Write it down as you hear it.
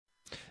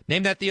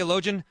Name That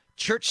Theologian,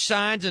 church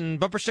signs and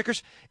bumper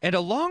stickers, and a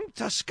long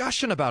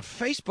discussion about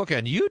Facebook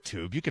and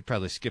YouTube. You could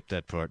probably skip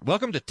that part.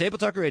 Welcome to Table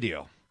Talk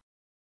Radio.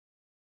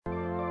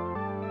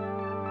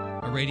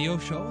 A radio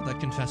show that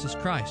confesses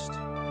Christ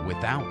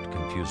without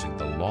confusing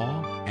the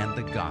law and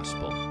the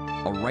gospel.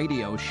 A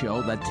radio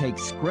show that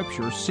takes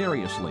Scripture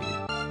seriously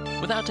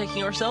without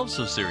taking ourselves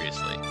so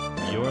seriously.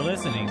 You're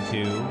listening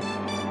to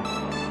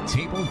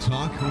Table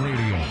Talk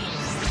Radio.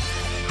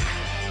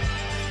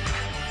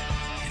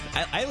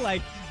 I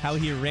like how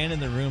he ran in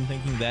the room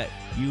thinking that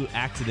you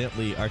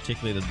accidentally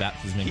articulated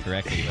baptism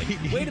incorrectly. Like,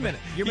 wait a minute,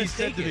 you're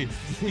mistaken.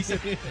 He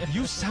said,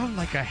 you sound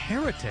like a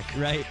heretic.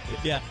 Right,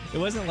 yeah. It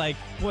wasn't like,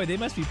 boy, they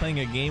must be playing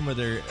a game where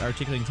they're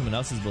articulating someone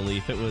else's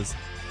belief. It was,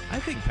 I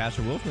think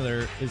Pastor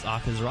Wolfmiller is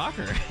off his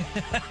rocker.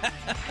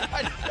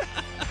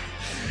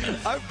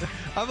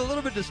 I'm a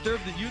little bit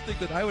disturbed that you think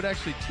that I would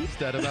actually teach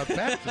that about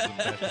baptism,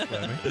 Pastor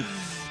Fleming.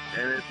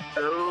 And it's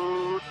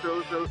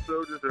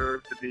so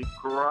deserved to be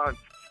crunched.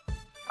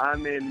 I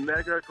mean,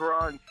 mega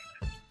crunch.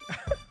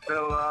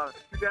 So,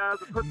 you guys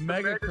would put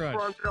mega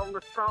crunch on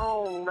the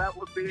song. That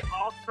would be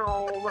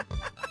awesome.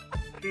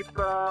 Keep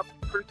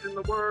preaching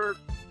the word,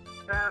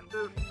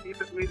 pastors.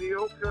 Keep it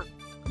mediocre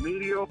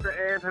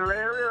and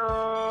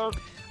hilarious.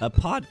 A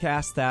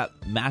podcast that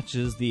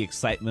matches the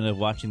excitement of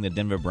watching the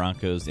Denver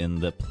Broncos in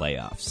the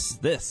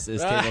playoffs. This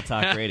is Table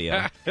Talk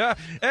Radio.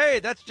 Hey,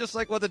 that's just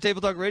like what the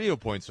Table Talk Radio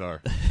points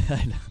are.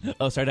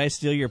 Oh, sorry, did I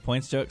steal your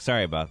points joke?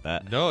 Sorry about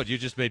that. No, you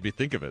just made me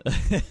think of it.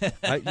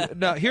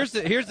 Now, here's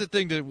the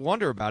thing to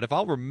wonder about. If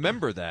I'll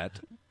remember that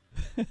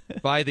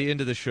by the end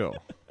of the show.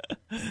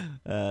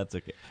 That's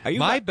okay.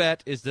 My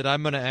bet is that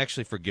I'm going to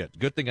actually forget.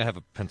 Good thing I have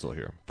a pencil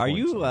here. Are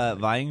you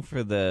vying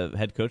for the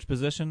head coach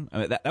position? I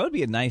mean, that would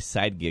be a nice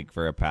side gig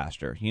for a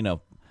pastor. You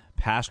know,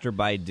 pastor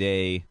by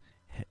day,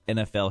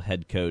 NFL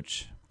head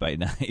coach by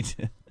night.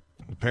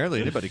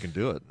 Apparently, anybody can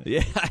do it.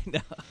 Yeah, I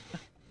know.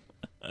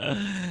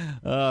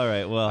 All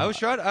right. Well, I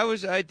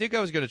think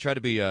I was going to try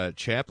to be a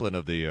chaplain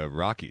of the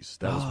Rockies.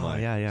 That was my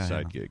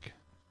side gig.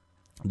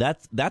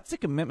 That's a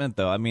commitment,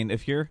 though. I mean,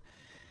 if you're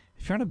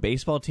on a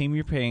baseball team,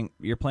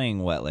 you're playing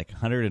what, like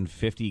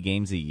 150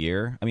 games a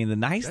year. I mean, the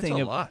nice thing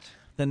about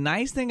the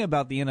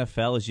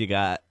NFL is you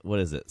got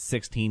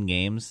 16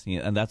 games,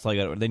 and that's all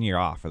you got. Then you're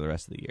off for the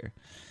rest of the year.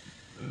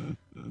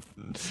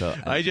 So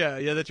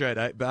yeah, that's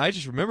right. But I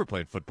just remember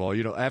playing football.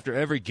 You know, after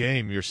every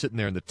game, you're sitting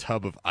there in the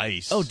tub of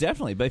ice. Oh,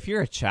 definitely. But if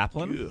you're a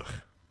chaplain,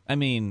 I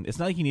mean, it's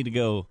not like you need to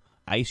go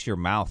ice your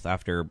mouth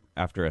after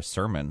a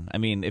sermon. I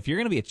mean, if you're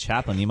going to be a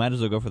chaplain, you might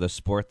as well go for the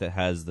sport that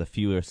has the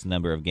fewest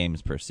number of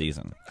games per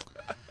season.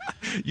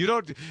 You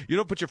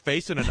don't put your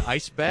face in an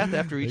ice bath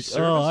after each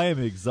service? Oh, I am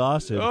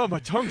exhausted. Oh, my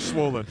tongue's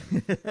swollen.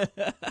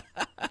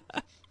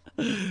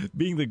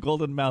 Being the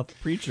golden mouth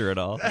preacher and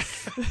all.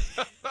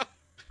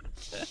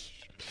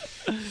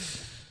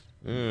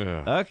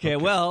 Okay,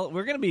 well,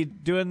 we're going to be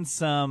doing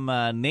some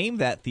Name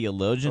That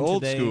Theologian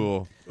Old today.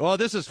 Old school. Oh,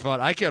 this is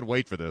fun. I can't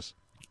wait for this.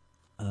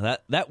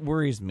 That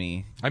worries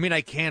me. I mean,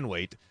 I can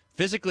wait.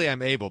 Physically,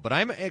 I'm able, but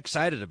I'm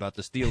excited about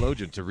this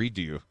theologian to read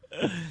to you.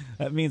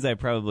 That means I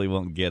probably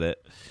won't get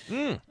it.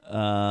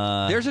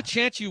 There's a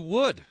chance you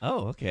would.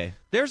 Oh, okay.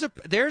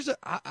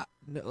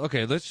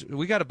 Okay.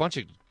 We got a bunch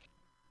of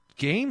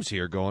games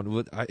here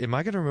going. Am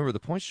I going to remember the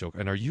points joke?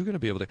 And are you going to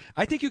be able to?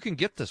 I think you can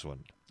get this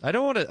one. I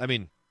don't want to. I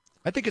mean,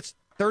 I think it's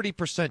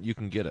 30% you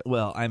can get it.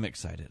 Well, I'm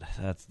excited.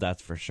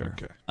 That's for sure.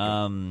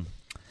 Okay.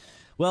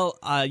 Well,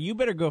 you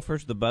better go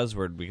first with the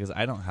buzzword because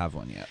I don't have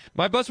one yet.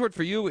 My buzzword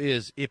for you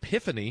is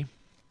Epiphany.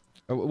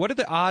 What are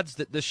the odds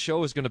that this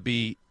show is going to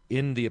be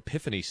in the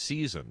Epiphany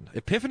season?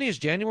 Epiphany is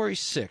January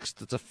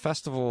 6th. It's a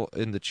festival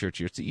in the church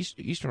year. It's the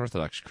Eastern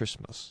Orthodox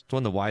Christmas. It's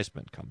when the wise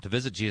men come to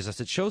visit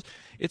Jesus.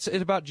 It's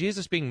about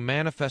Jesus being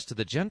manifest to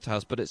the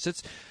Gentiles, but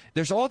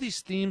there's all these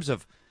themes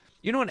of,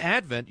 in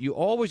Advent, you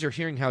always are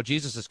hearing how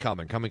Jesus is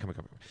coming.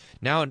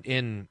 Now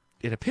in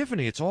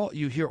Epiphany,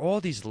 you hear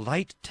all these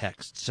light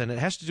texts, and it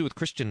has to do with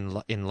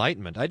Christian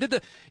enlightenment.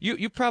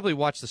 You probably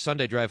watched the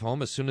Sunday Drive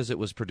Home as soon as it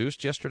was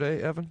produced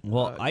yesterday, Evan.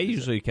 Well, I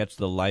usually catch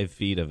the live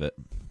feed of it.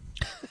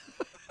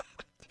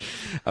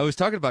 I was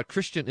talking about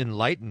Christian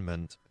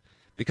enlightenment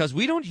because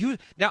we don't use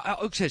now.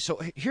 Okay,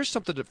 so here's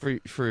something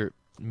for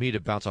me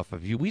to bounce off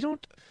of you. We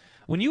don't.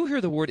 When you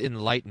hear the word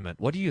enlightenment,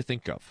 what do you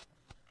think of?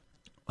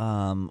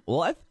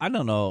 Well, I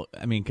don't know.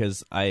 I mean,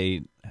 because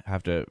I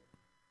have to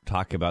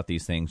talk about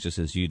these things just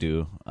as you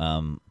do.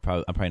 I'm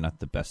probably not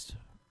the best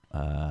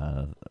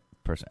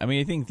person. I mean,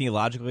 you think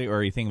theologically,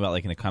 or you think about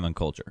like in a common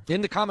culture?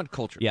 In the common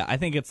culture. Yeah, I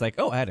think it's like,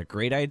 I had a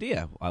great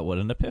idea. What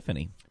an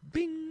epiphany.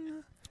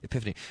 Bing.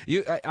 Epiphany.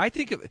 I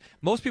think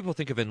most people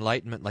think of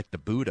enlightenment like the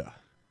Buddha,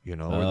 or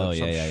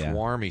some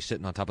swarmy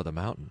sitting on top of the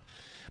mountain.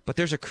 But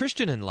there's a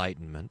Christian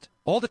enlightenment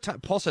all the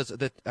time. Paul says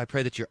that I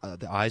pray that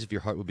the eyes of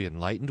your heart will be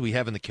enlightened. We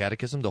have in the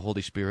Catechism the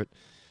Holy Spirit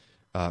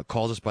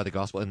calls us by the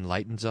gospel,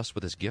 enlightens us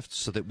with his gifts,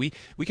 so that we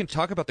can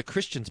talk about the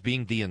Christians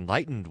being the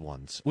enlightened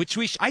ones, which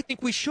I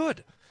think we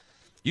should.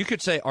 You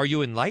could say, are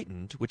you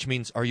enlightened, which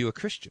means, are you a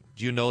Christian?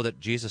 Do you know that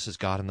Jesus is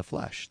God in the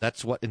flesh?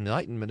 That's what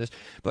enlightenment is.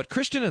 But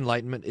Christian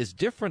enlightenment is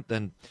different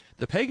than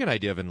the pagan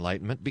idea of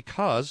enlightenment,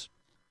 because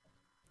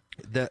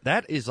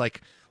that is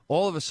like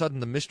all of a sudden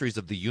the mysteries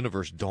of the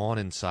universe dawn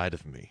inside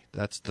of me.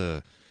 That's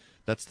the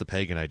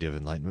pagan idea of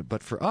enlightenment.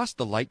 But for us,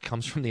 the light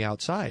comes from the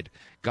outside.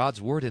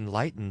 God's word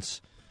enlightens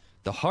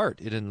the heart.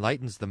 It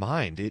enlightens the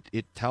mind.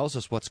 It tells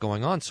us what's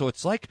going on. So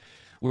it's like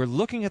we're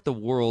looking at the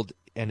world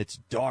and it's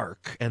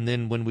dark, and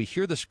then when we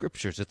hear the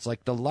scriptures, it's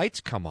like the lights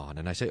come on,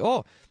 and I say,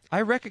 oh, I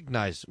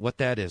recognize what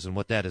that is and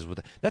what that is.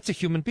 That's a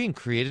human being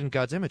created in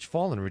God's image,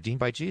 fallen, redeemed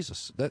by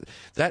Jesus.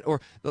 Or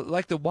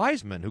like the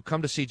wise men who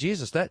come to see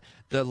Jesus, that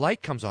the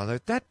light comes on.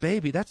 That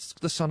baby, that's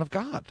the Son of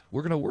God.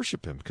 We're going to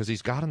worship him because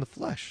he's God in the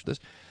flesh.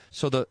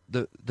 So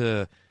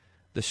the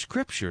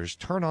scriptures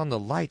turn on the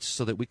lights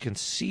so that we can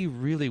see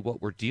really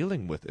what we're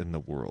dealing with in the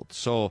world.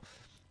 So,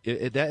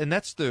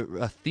 that's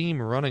a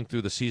theme running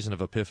through the season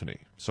of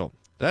Epiphany. So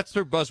that's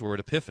their buzzword,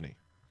 Epiphany.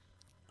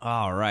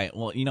 All right.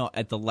 Well,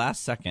 at the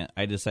last second,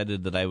 I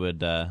decided that I would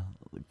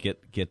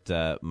get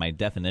my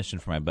definition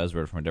for my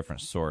buzzword from a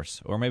different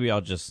source, or maybe I'll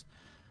just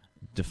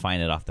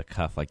define it off the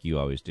cuff like you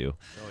always do.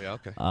 Oh yeah,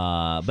 okay.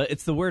 But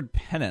it's the word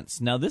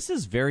penance. Now, this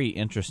is very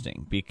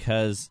interesting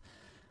because,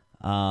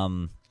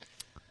 penance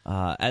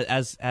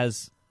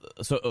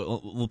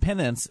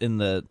in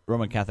the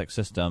Roman Catholic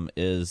system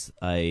is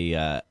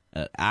an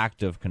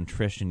act of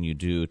contrition you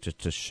do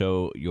to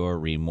show your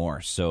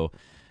remorse. So,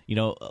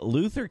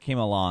 Luther came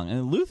along,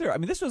 and Luther,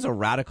 this was a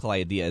radical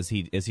idea as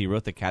he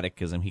wrote the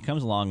Catechism. He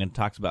comes along and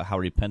talks about how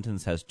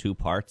repentance has two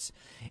parts,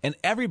 and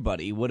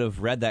everybody would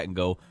have read that and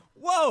go,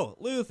 "Whoa,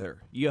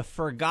 Luther, you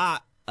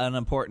forgot an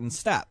important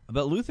step."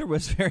 But Luther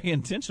was very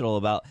intentional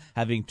about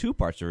having two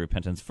parts of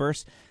repentance.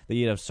 First, that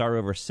you'd have sorrow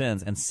over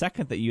sins, and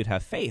second, that you'd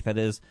have faith. That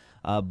is,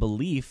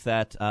 belief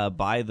that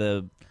by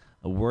the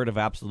word of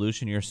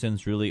absolution, your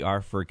sins really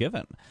are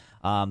forgiven.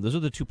 Those are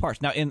the two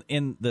parts. Now,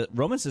 in the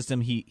Roman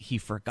system, he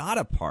forgot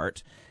a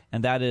part,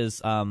 and that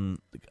is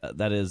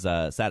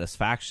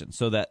satisfaction.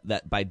 So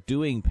that by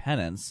doing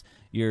penance,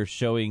 you're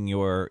showing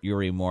your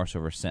remorse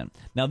over sin.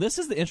 Now, this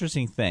is the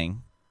interesting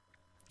thing,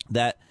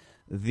 that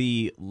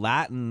the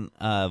Latin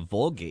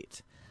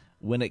Vulgate,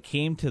 when it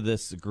came to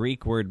this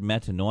Greek word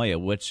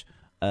metanoia, which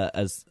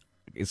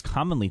is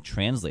commonly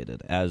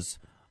translated as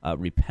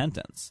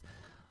repentance,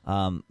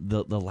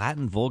 the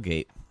Latin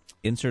Vulgate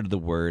inserted the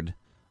word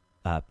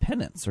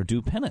penance, or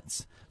do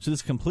penance. So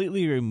this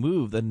completely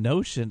removed the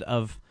notion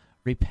of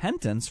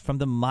repentance from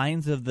the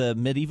minds of the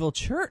medieval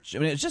church.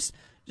 It's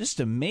just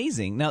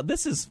amazing. Now,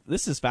 this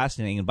is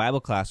fascinating. In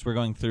Bible class, we're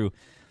going through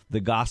the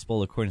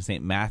Gospel according to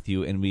St.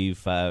 Matthew, and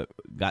we've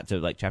got to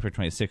like chapter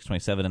 26,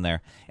 27 in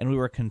there, and we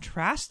were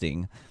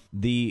contrasting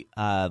the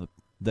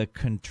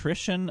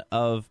contrition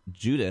of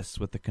Judas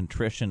with the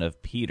contrition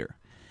of Peter.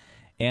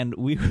 And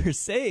we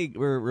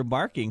were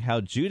remarking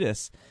how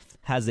Judas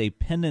has a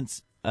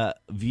penance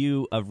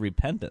view of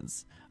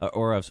repentance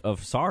or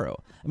of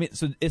sorrow.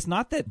 So it's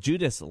not that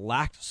Judas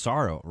lacked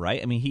sorrow,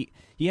 right? He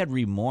had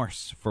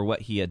remorse for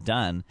what he had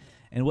done,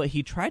 and what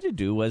he tried to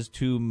do was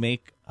to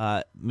make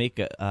a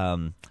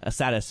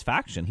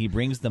satisfaction. He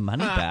brings the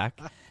money back,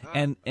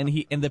 and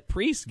the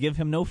priests give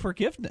him no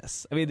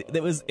forgiveness.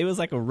 It was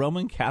like a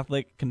Roman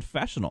Catholic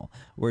confessional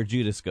where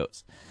Judas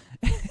goes,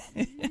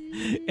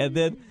 and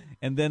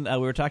then we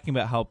were talking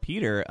about how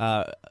Peter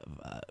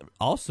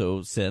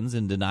also sins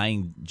in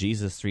denying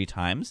Jesus 3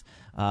 times,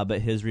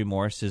 but his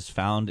remorse is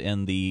found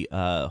in the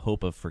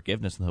hope of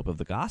forgiveness and the hope of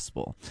the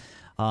gospel.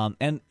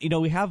 And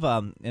we have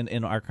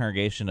in our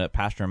congregation a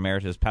pastor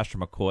emeritus, Pastor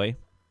McCoy.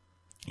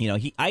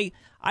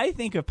 I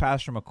think of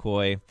Pastor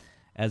McCoy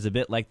as a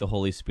bit like the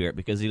Holy Spirit,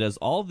 because he does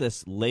all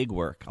this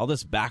legwork, all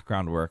this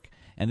background work,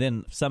 and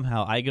then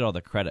somehow I get all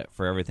the credit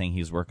for everything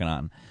he's working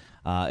on.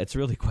 It's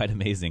really quite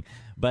amazing.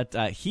 But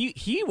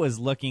he was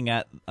looking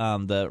at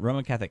the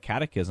Roman Catholic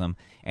Catechism,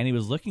 and he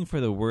was looking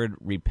for the word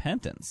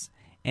repentance,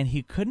 and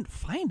he couldn't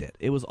find it.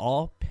 It was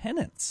all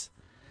penance.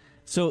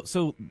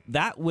 So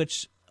that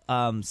which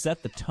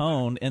set the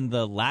tone in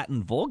the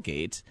Latin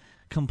Vulgate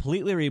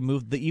completely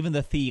removed even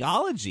the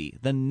theology,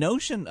 the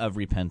notion of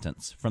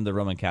repentance from the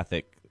Roman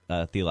Catholic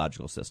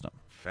theological system.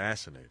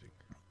 Fascinating.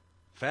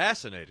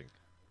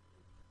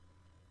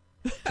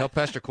 Tell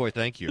Pastor Coy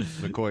thank you.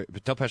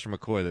 Tell Pastor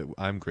McCoy that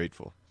I'm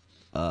grateful.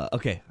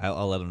 Okay,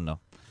 I'll let him know.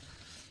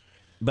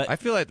 But I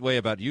feel that way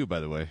about you, by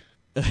the way.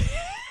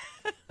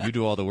 You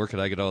do all the work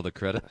and I get all the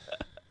credit.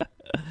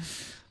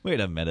 Wait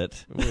a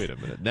minute.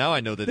 Now I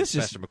know that it's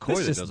Pastor McCoy that does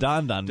it. This just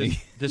dawned on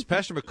me. Does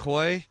Pastor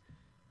McCoy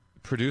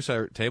produce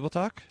our table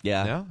talk?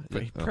 Yeah,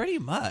 pretty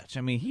much.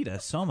 He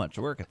does so much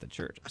work at the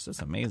church. It's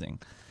just amazing.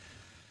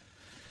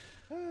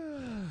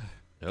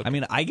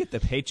 Okay. I get the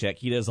paycheck.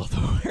 He does all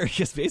the work.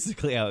 It's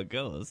basically how it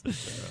goes.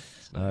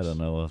 Nice. I don't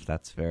know if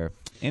that's fair.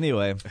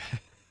 Anyway.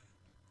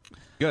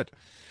 Good.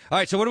 All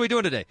right, so what are we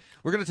doing today?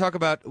 We're going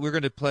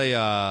to play,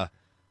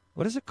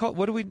 what is it called?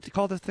 What do we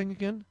call this thing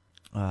again?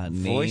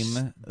 Voice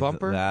name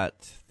bumper?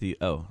 Which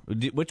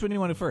one do you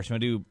want to do first? You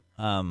want to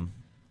do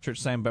church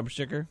sign bumper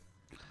sticker?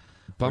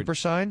 Bumper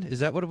sign? Is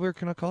that what we're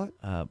going to call it?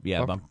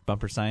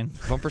 Bumper sign.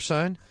 Bumper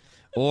sign?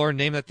 Or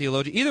Name That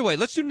Theologian. Either way,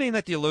 let's do Name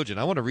That Theologian.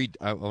 I want to read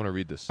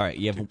this. All right,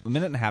 you have a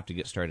minute and a half to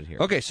get started here.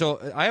 Okay,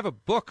 so I have a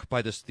book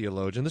by this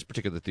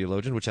particular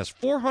theologian, which has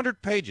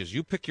 400 pages.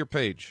 You pick your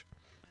page.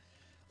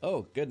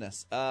 Oh,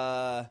 goodness.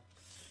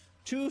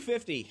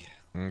 250.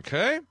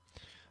 Okay.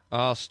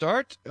 I'll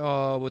start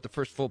with the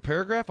first full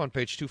paragraph on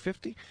page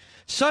 250.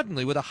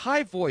 Suddenly, with a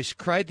high voice,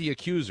 cried the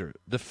accuser,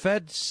 the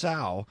fed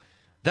sow,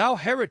 "Thou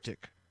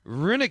heretic,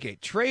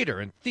 renegade, traitor,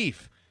 and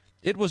thief!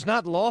 It was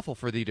not lawful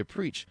for thee to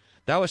preach.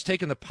 Thou hast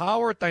taken the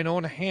power at thine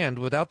own hand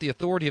without the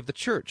authority of the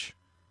church."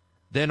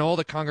 Then all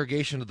the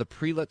congregation of the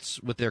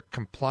prelates, with their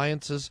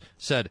compliances,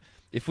 said,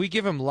 "If we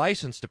give him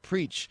license to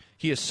preach,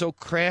 he is so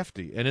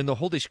crafty, and in the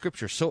Holy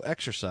Scripture so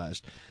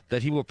exercised,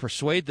 that he will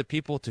persuade the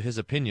people to his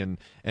opinion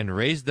and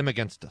raise them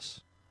against us."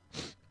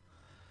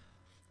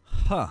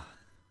 Huh.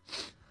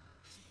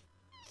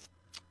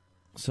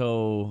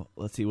 So,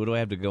 let's see, what do I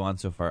have to go on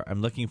so far?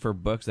 I'm looking for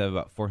books that have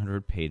about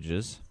 400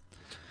 pages.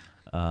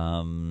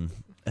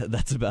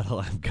 That's about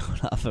all I'm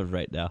going off of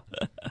right now.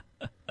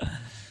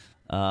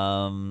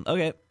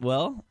 Okay,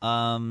 well,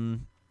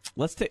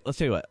 let's tell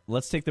you what.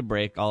 Let's take the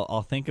break.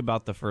 I'll think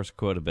about the first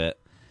quote a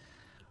bit,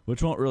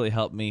 which won't really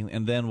help me,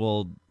 and then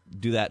we'll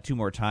do that 2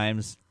 more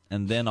times,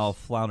 and then I'll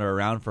flounder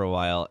around for a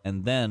while,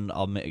 and then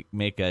I'll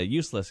make a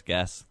useless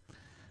guess,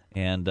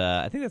 and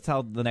I think that's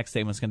how the next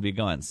segment's going to be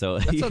going. So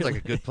that sounds like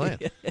a good plan.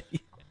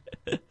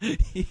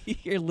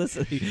 You're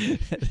listening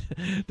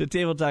to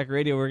Table Talk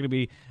Radio. We're going to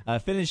be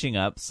finishing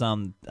up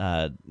some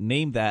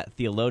Name That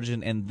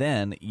Theologian, and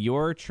then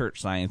your church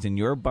signs and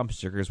your bumper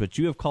stickers, which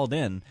you have called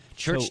in.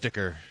 Church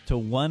sticker. To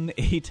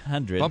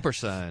 1-800 bumper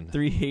sign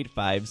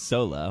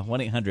 385-SOLA,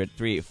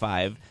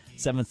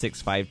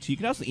 1-800-385-7652. You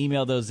can also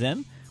email those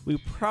in. We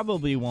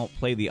probably won't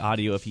play the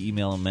audio if you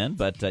email them in,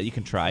 but you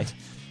can try.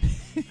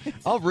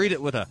 I'll read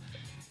it with a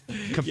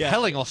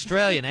compelling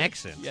Australian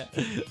accent. Yeah.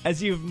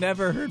 As you've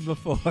never heard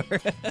before. All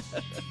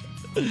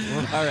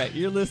right,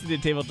 you're listening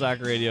to Table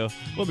Talk Radio.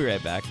 We'll be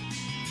right back.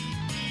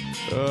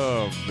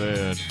 Oh,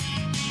 man.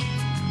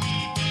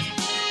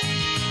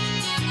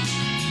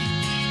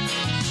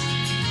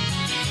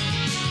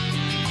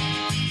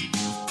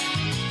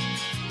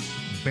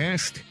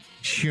 Best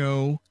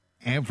show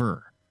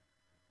ever.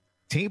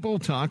 Table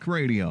Talk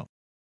Radio.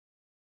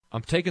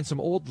 I'm taking some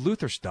old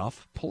Luther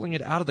stuff, pulling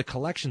it out of the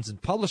collections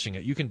and publishing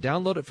it. You can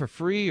download it for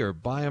free or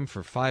buy them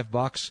for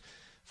 $5.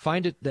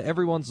 Find it, the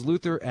Everyone's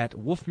Luther, at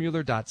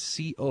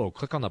wolfmueller.co.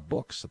 Click on the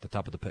books at the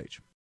top of the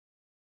page.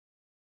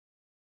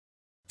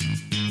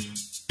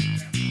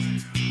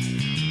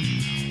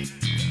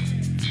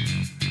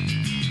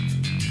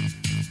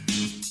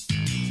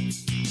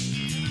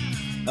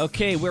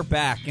 Okay, we're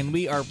back, and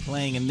we are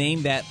playing a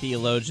Name That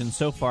Theologian.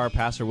 So far,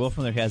 Pastor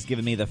Wolfmueller has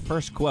given me the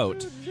first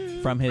quote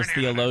from his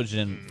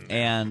theologian,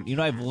 and you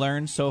know I've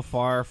learned so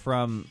far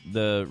from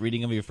the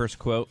reading of your first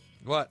quote?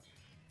 What?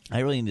 I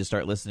really need to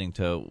start listening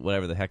to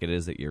whatever the heck it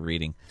is that you're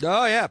reading.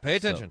 Oh, yeah, pay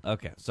attention.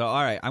 So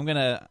all right, I'm going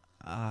to...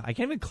 I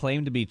can't even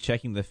claim to be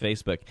checking the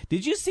Facebook.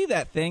 Did you see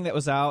that thing that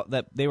was out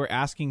that they were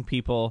asking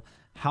people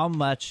how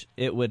much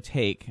it would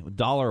take,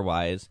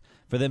 dollar-wise,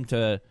 for them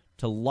to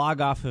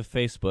log off of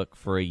Facebook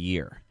for a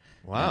year?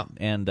 Wow.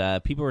 And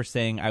people were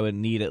saying I would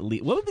need at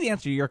least... What would be the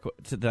answer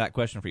to that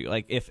question for you?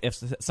 Like, if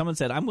someone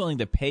said, I'm willing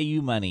to pay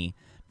you money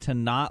to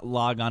not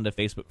log on to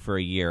Facebook for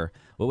a year,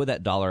 what would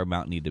that dollar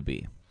amount need to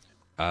be?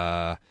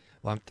 Well,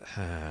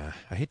 I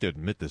hate to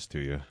admit this to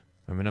you.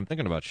 I mean, I'm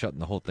thinking about shutting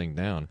the whole thing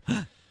down.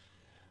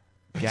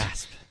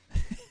 Gasp.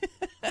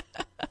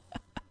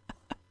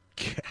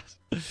 Gasp.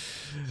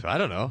 So I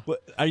don't know.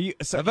 What, are you?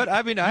 So but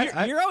I mean,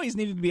 you're always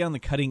needed to be on the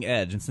cutting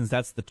edge, and since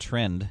that's the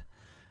trend,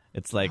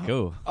 it's like,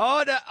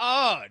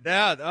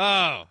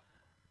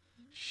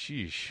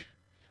 sheesh,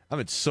 I'm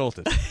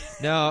insulted.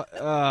 Now,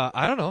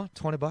 I don't know,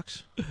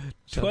 $20.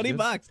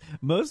 $20.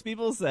 Most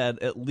people said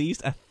at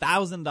least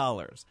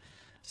 $1,000.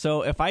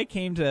 So if I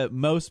came to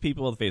most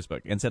people with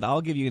Facebook and said,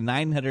 I'll give you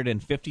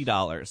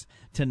 $950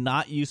 to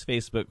not use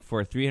Facebook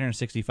for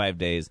 365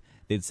 days,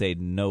 they'd say,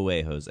 no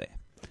way, Jose.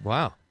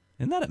 Wow.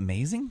 Isn't that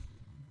amazing?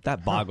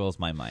 That boggles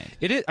my mind.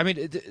 It is. I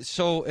mean,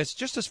 so it's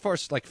just as far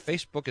as like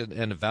Facebook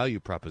and a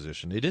value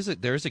proposition.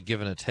 There is a give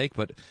and a take,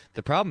 but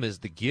the problem is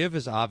the give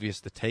is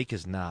obvious, the take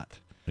is not.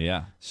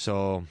 Yeah.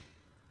 So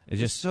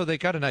so they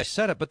got a nice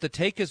setup, but the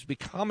take is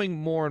becoming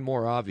more and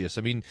more obvious.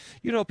 I mean,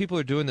 you know, people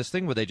are doing this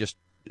thing where they just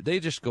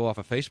go off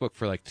of Facebook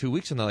for like 2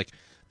 weeks and they're like,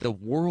 the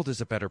world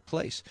is a better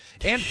place.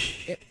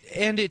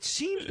 And it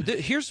seems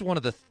here's one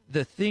of the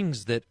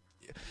things that.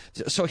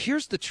 So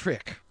here's the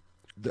trick.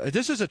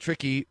 This is a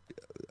tricky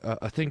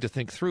a thing to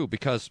think through,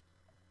 because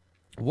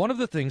one of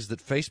the things that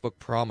Facebook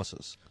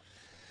promises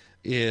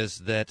is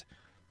that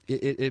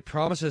it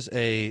promises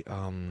a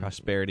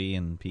prosperity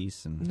and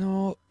peace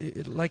and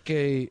like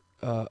a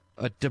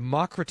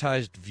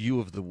democratized view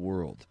of the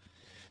world.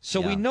 So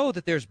we know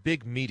that there's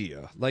big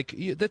media, like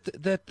that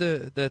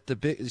the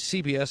big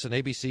CBS and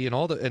ABC and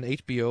and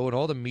HBO and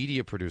all the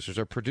media producers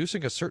are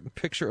producing a certain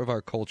picture of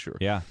our culture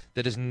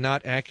that is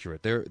not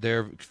accurate.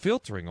 They're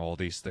filtering all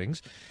these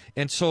things,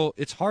 and so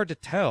it's hard to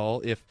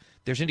tell if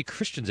there's any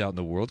Christians out in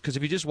the world, because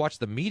if you just watch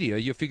the media,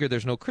 you figure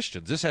there's no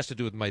Christians. This has to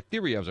do with my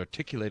theory I was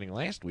articulating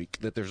last week,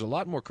 that there's a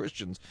lot more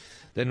Christians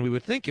than we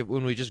would think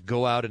when we just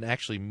go out and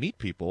actually meet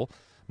people.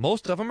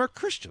 Most of them are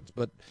Christians,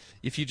 but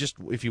if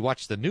you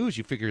watch the news,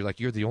 you figure like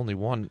you're the only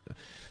one.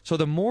 So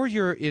the more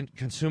you're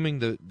consuming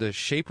the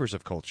shapers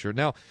of culture.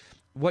 Now,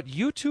 what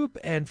YouTube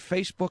and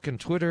Facebook and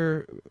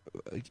Twitter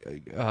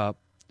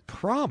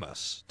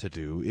promise to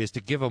do is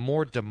to give a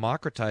more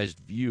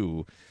democratized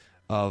view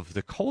of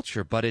the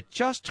culture, but it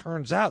just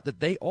turns out that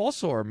they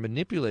also are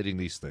manipulating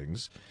these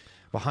things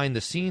behind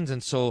the scenes,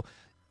 and so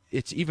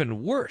it's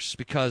even worse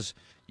because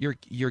you're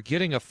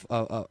getting a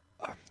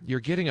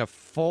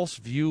false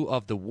view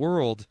of the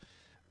world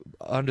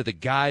under the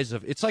guise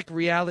of, it's like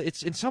reality.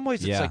 It's in some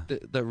ways it's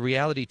like the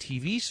reality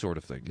TV sort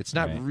of thing. It's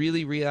not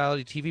really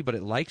reality TV, but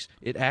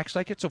it acts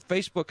like it. So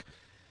Facebook,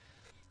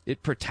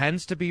 it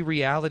pretends to be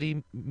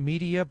reality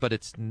media, but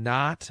it's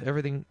not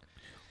everything.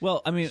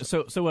 Well, I mean,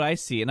 so what I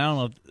see, and I don't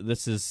know if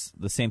this is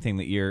the same thing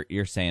that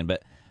you're saying,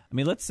 but I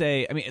mean, let's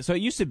say, so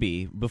it used to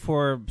be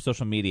before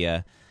social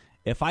media,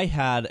 if I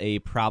had a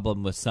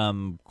problem with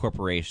some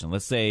corporation,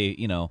 let's say,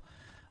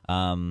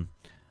 I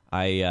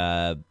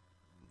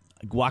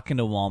walk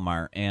into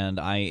Walmart and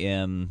I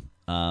am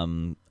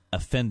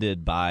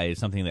offended by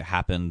something that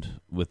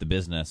happened with the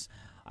business,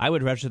 I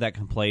would register that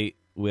complaint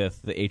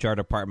with the HR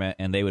department,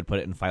 and they would put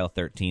it in file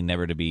 13,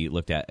 never to be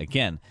looked at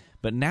again.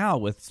 But now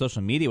with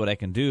social media, what I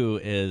can do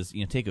is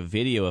take a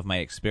video of my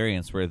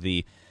experience where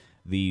the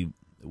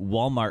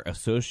Walmart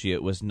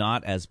associate was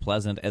not as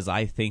pleasant as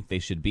I think they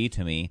should be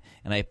to me,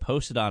 and I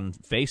post it on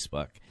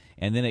Facebook,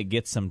 and then it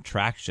gets some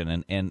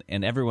traction,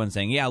 and everyone's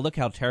saying, yeah, look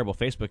how terrible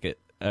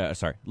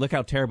look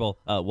how terrible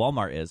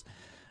Walmart is.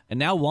 And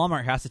now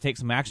Walmart has to take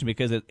some action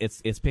because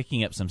it's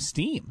picking up some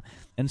steam.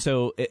 And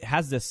so it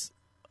has this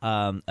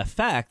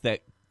effect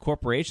that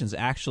corporations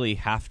actually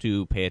have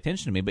to pay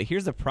attention to me. But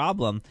here's the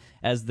problem: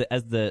 as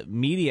the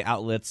media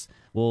outlets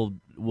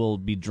will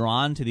be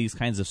drawn to these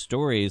kinds of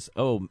stories.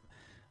 Oh,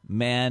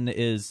 man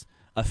is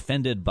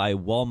offended by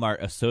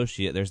Walmart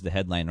associate. There's the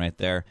headline right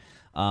there.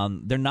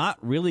 They're not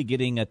really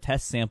getting a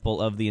test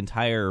sample of the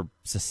entire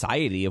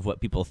society of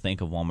what people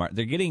think of Walmart.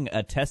 They're getting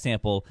a test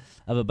sample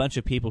of a bunch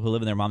of people who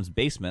live in their mom's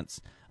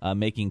basements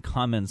making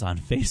comments on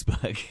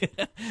Facebook.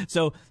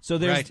 so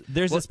there's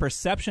this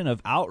perception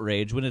of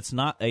outrage when it's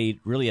not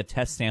really a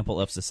test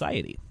sample of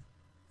society.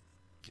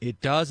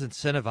 It does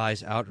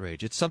incentivize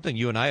outrage. It's something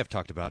you and I have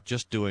talked about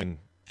just doing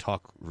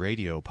talk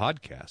radio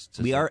podcasts.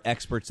 We are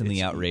experts in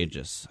the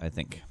outrageous, I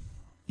think.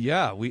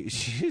 Yeah, what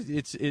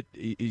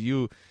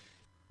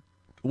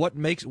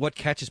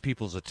catches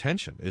people's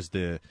attention is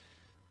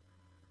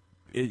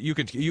you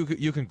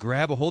can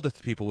grab a hold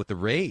of people with the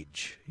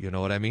rage. You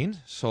know what I mean?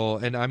 So,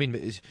 and I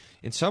mean,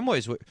 in some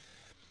ways,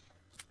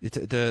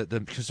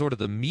 the sort of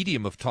the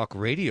medium of talk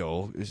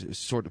radio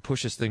sort of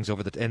pushes things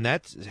over and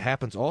that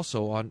happens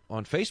also on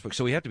Facebook.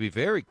 So we have to be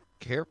very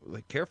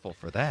careful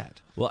for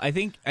that. Well, I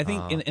think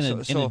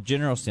in a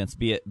general sense,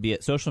 be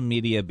it social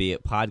media, be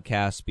it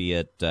podcasts, be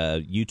it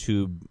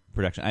YouTube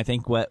production, I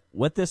think what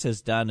this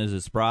has done is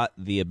it's brought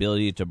the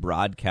ability to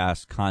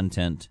broadcast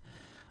content,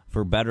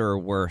 for better or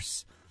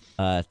worse,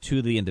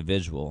 to the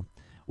individual.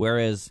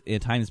 Whereas in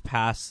times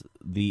past,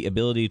 the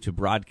ability to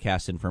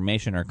broadcast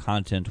information or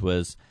content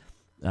was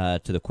to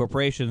the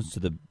corporations,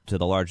 to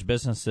the large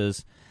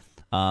businesses,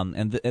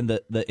 and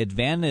the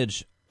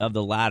advantage of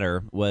the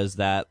latter was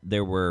that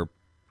there were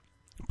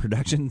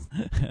production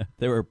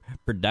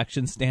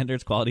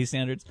standards, quality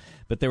standards,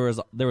 but there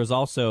was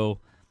also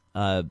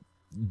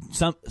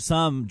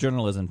some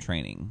journalism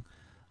training.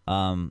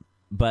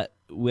 But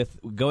with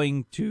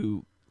going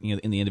to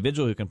in the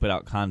individual who can put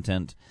out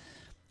content,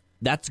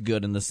 that's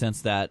good in the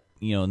sense that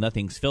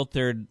nothing's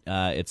filtered.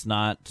 It's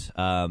not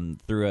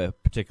through a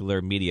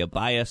particular media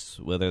bias,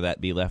 whether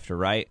that be left or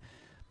right.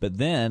 But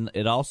then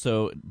it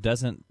also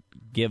doesn't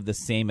give the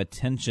same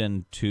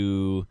attention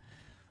to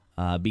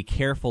be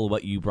careful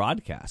what you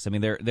broadcast. I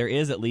mean, there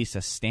is at least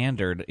a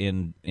standard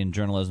in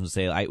journalism to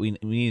say we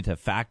need to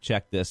fact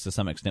check this to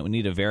some extent. We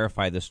need to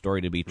verify the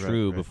story to be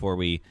true before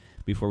we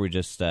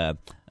just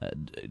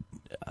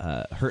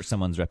hurt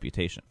someone's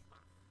reputation.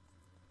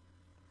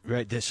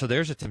 Right. So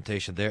there's a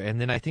temptation there, and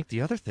then I think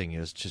the other thing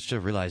is just to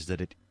realize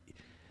that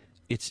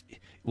it's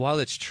while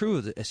it's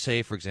true that,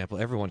 say, for example,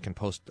 everyone can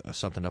post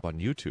something up on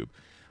YouTube,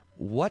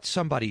 what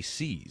somebody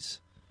sees,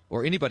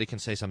 or anybody can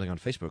say something on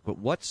Facebook, but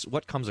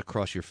what comes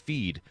across your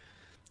feed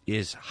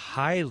is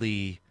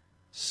highly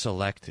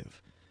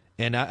selective.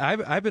 And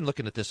I've been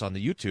looking at this on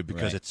the YouTube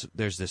because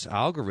there's this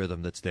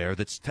algorithm that's there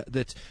that's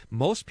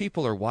most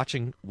people are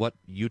watching what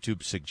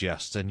YouTube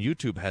suggests, and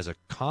YouTube has a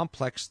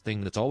complex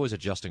thing that's always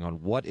adjusting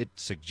on what it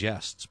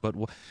suggests. But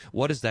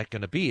what is that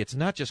going to be? It's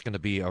not just going to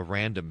be a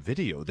random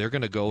video. They're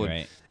going to go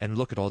and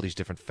look at all these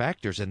different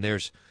factors, and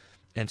there's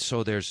and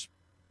so there's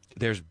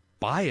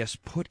bias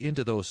put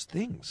into those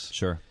things.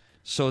 Sure.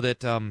 So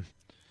that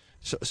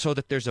so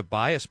that there's a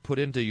bias put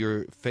into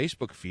your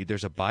Facebook feed,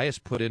 there's a bias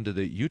put into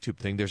the YouTube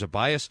thing, there's a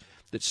bias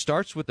that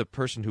starts with the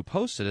person who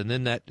posted, and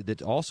then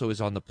that also is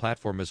on the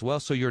platform as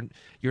well. So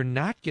you're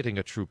not getting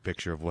a true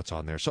picture of what's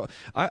on there. So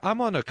I'm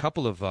on a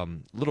couple of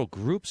little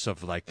groups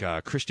of like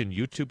Christian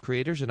YouTube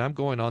creators, and I'm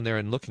going on there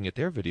and looking at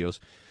their videos.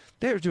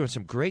 They're doing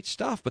some great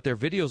stuff, but their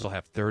videos will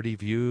have 30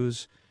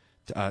 views,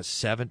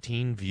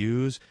 17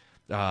 views.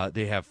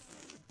 They have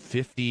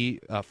 50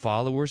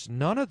 followers.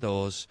 None of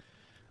those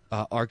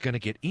are going to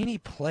get any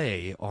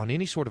play on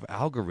any sort of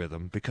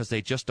algorithm because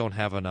they just don't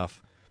have enough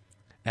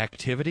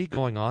activity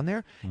going on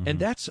there. Mm-hmm. And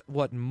that's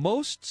what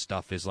most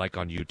stuff is like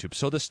on YouTube.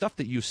 So the stuff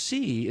that you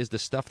see is the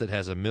stuff that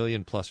has 1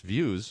 million plus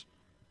views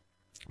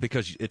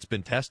because it's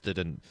been tested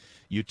and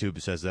YouTube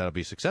says that'll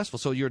be successful.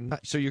 So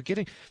you're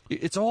getting,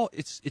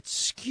 it's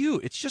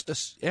skewed. It's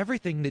just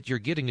everything that you're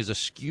getting is a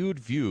skewed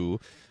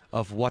view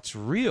of what's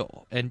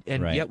real. And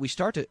right. Yet we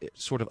start to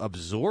sort of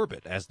absorb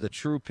it as the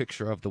true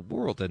picture of the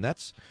world. And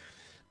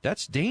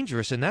that's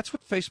dangerous, and that's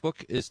what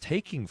Facebook is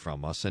taking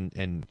from us.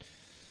 And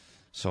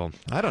so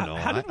I don't know.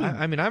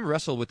 I mean, I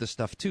wrestle with this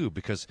stuff too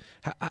because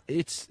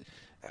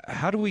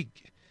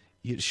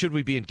should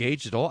we be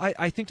engaged at all?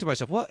 I think to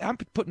myself, well, I'm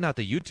putting out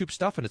the YouTube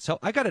stuff, and how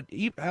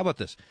about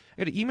this?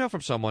 I got an email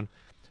from someone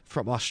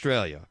from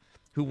Australia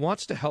who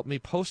wants to help me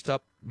post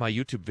up my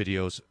YouTube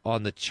videos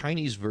on the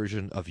Chinese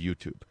version of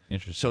YouTube,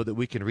 so that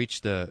we can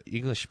reach the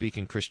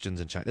English-speaking Christians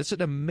in China. It's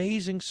an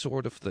amazing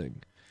sort of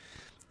thing.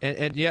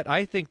 And yet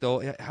I think,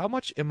 though, how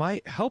much am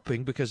I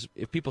helping? Because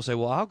if people say,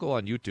 well, I'll go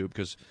on YouTube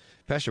because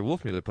Pastor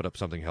Wolfmueller put up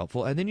something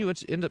helpful, and then you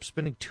end up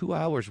spending 2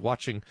 hours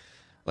watching,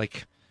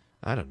 like,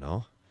 I don't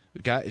know,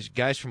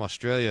 guys from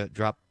Australia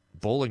drop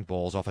bowling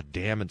balls off a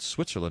dam in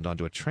Switzerland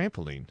onto a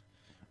trampoline,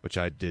 which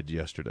I did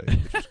yesterday,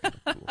 which is kind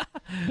of cool.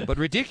 But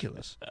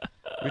ridiculous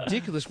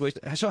ways.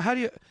 So how do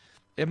you...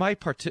 I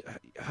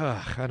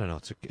don't know.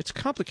 It's a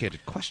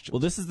complicated question. Well,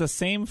 this is the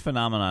same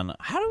phenomenon.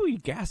 How are we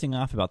gassing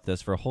off about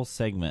this for a whole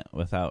segment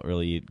without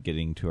really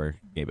getting to our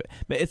game?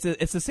 But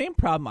it's the same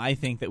problem I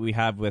think that we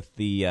have with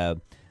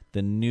the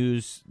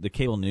news, the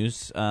cable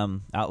news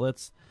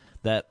outlets.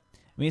 That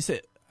I mean,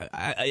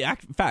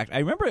 in fact, I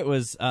remember it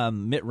was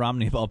Mitt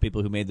Romney of all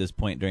people who made this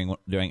point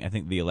during I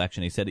think the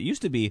election. He said it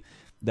used to be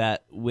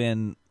that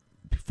when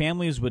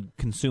families would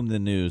consume the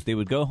news, they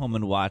would go home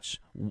and watch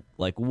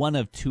like one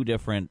of two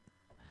different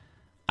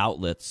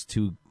outlets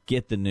to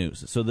get the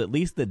news, so that at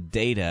least the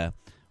data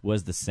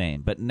was the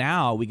same. But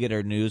now we get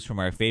our news from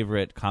our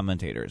favorite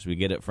commentators. We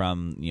get it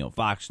from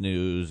Fox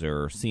News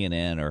or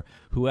CNN or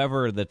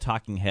whoever the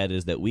talking head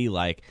is that we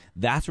like.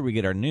 That's where we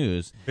get our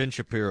news. Ben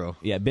Shapiro.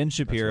 Yeah, Ben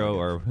Shapiro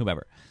or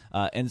whomever.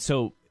 And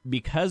so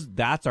because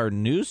that's our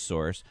news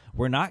source,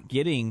 we're not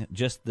getting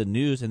just the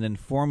news and then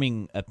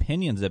forming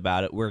opinions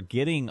about it. We're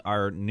getting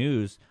our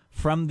news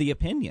from the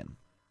opinion.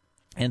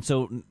 And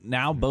so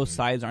now both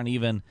sides aren't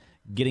even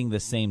getting the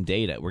same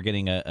data. We're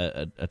getting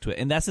and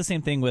that's the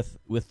same thing with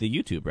the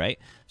YouTube, right?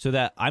 So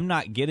that I'm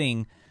not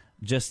getting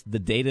just the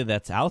data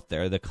that's out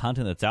there, the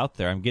content that's out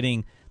there. I'm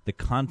getting the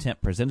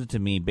content presented to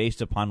me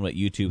based upon what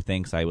YouTube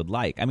thinks I would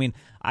like. I mean,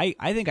 I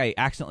think I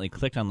accidentally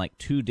clicked on like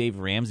 2 Dave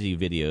Ramsey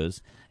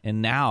videos,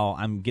 and now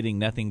I'm getting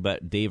nothing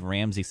but Dave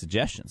Ramsey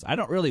suggestions. I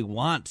don't really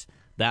want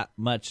that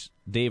much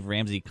Dave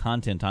Ramsey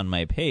content on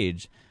my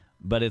page,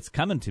 but it's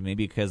coming to me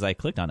because I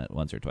clicked on it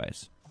once or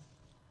twice.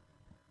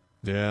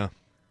 Yeah.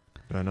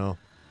 I know.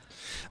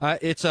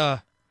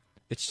 This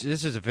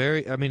is a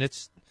very, I mean,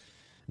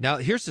 now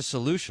here's the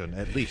solution,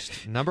 at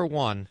least. Number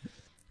one,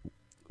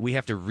 we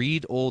have to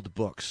read old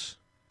books.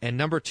 And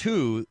number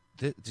two,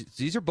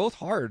 these are both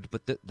hard,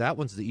 but that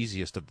one's the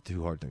easiest of the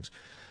 2 hard things.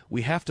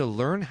 We have to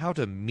learn how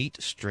to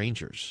meet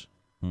strangers.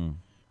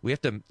 We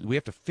have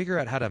to figure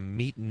out how to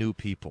meet new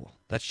people.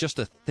 That's just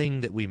a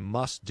thing that we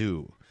must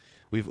do.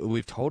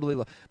 We've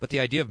totally, but the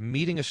idea of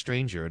meeting a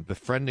stranger and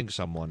befriending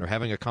someone or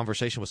having a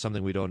conversation with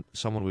someone we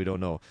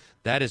don't know,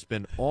 that has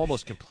been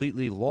almost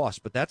completely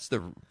lost. But that's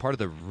the part of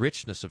the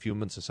richness of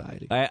human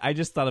society. I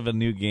just thought of a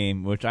new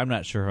game, which I'm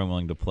not sure if I'm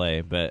willing to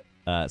play. But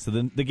so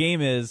the game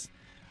is,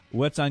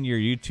 what's on your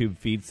YouTube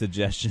feed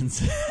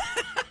suggestions?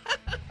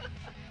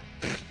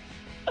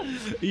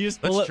 You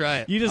just pull try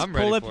it. You just I'm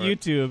pull ready up for it.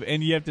 YouTube,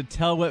 and you have to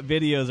tell what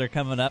videos are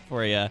coming up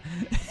for you.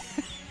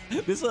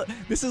 This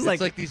is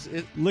like these,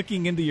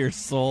 looking into your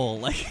soul.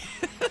 Like,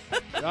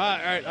 all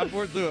right,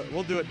 we'll do it.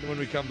 We'll do it when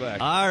we come back.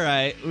 All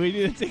right, we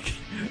need to take.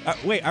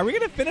 Wait, are we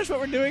going to finish what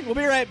we're doing? We'll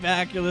be right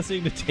back. You're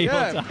listening to Table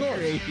Talk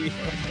Radio.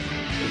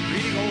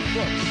 Reading old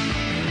books.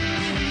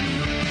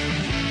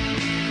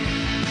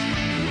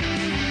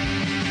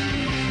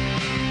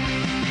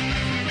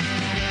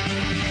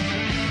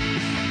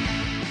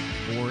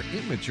 For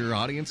immature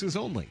audiences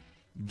only.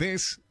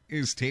 This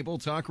is Table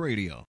Talk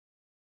Radio.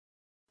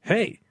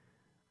 Hey,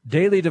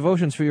 daily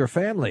devotions for your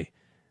family.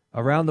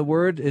 Around the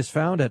Word is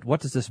found at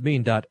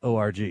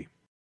whatdoesthismean.org.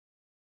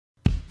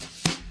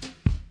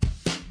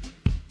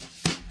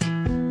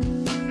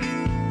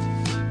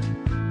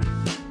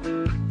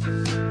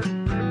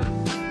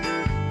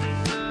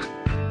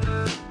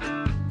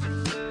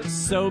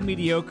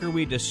 mediocre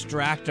we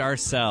distract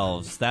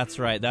ourselves. That's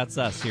right. That's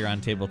us here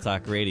on Table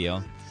Talk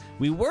Radio.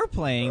 We were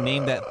playing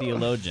Name That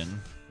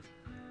Theologian,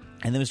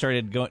 and then we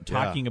started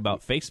talking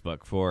about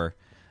Facebook for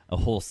a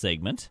whole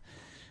segment,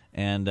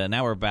 and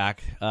now we're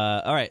back.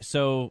 All right,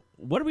 so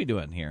what are we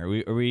doing here?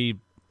 Are we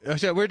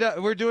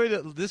We're doing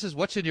it. This is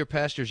What's in Your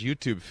Pastor's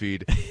YouTube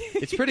feed.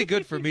 It's pretty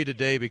good for me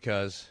today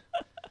because...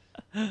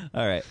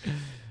 All right.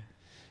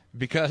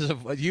 Because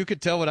of you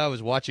could tell what I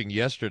was watching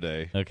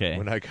yesterday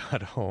when I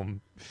got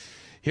home.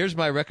 Here's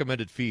my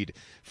recommended feed.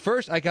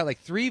 First, I got like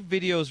 3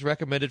 videos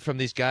recommended from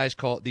these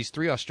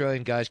 3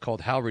 Australian guys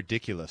called How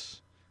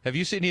Ridiculous. Have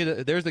you seen any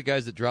of there's the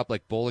guys that drop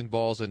like bowling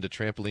balls into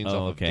trampolines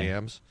off of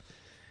dams.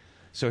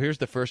 So here's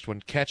the first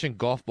one, catching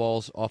golf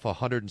balls off a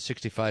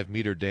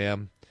 165-meter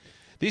dam.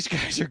 These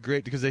guys are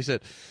great because they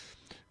said,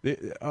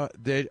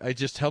 it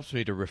just helps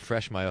me to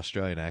refresh my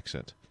Australian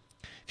accent.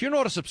 If you're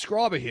not a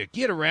subscriber here,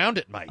 get around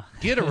it, mate.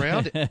 Get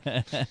around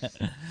it.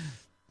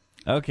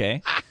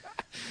 Okay.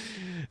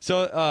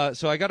 So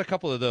I got a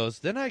couple of those.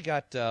 Then I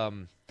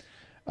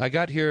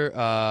got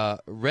here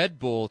Red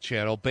Bull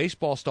channel.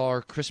 Baseball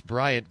star Chris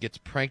Bryant gets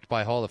pranked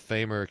by Hall of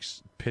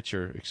Famer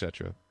pitcher,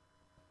 etc.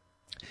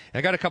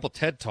 I got a couple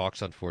TED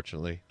Talks,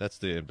 unfortunately. That's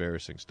the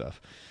embarrassing stuff.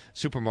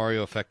 Super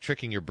Mario Effect,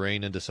 tricking your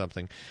brain into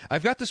something.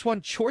 I've got this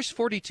one, Choice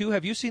 42.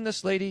 Have you seen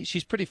this lady?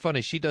 She's pretty funny.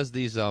 She does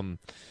these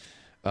pro-life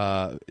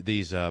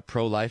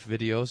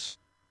videos.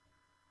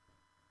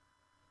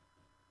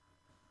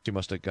 She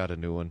must have got a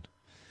new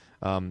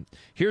one.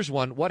 Here's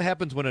one. What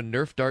happens when a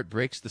Nerf dart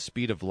breaks the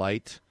speed of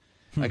light?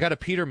 I got a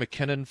Peter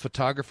McKinnon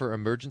photographer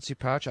emergency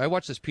pouch. I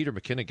watch this Peter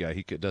McKinnon guy.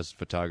 He does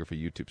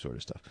photography, YouTube sort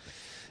of stuff.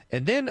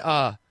 And then...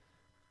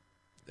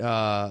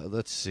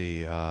 let's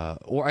see. How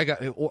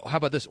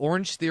about this?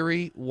 Orange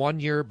Theory 1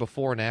 year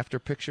before and after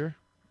picture.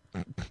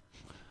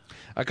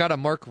 I got a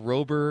Mark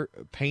Rober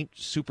paint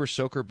super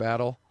soaker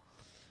battle.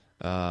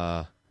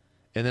 And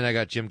then I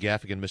got Jim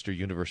Gaffigan, Mr.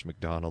 Universe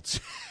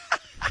McDonald's.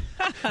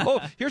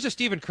 Oh, here's a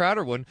Steven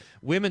Crowder one.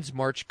 Women's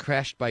March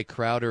crashed by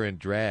Crowder and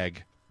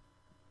drag.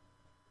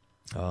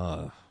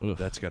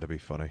 That's got to be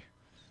funny.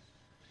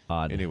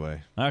 Odd.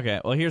 Anyway.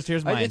 Okay, well, here's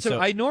mine.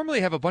 I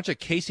normally have a bunch of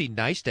Casey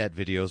Neistat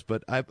videos,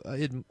 but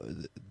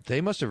they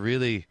must have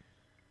really,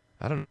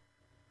 I don't know,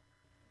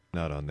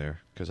 not on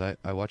there, because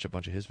I watch a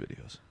bunch of his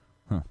videos.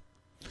 Huh.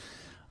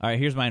 All right,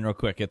 here's mine real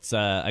quick. It's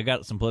I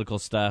got some political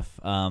stuff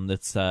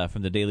that's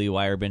from the Daily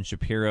Wire. Ben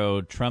Shapiro,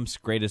 Trump's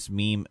greatest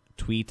meme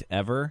tweet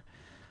ever.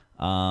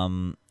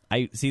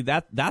 I see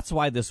that's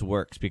why this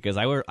works, because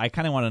I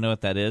kind of want to know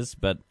what that is,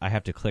 but I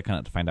have to click on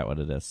it to find out what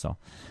it is, so...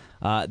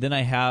 then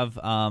I have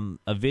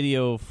a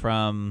video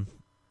from,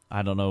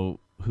 I don't know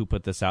who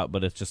put this out,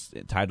 but it's just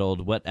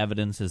titled "What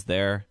Evidence Is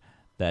There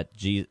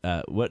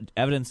What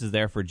Evidence Is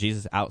There for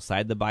Jesus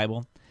Outside the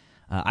Bible?"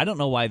 I don't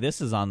know why this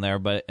is on there,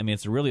 but I mean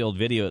it's a really old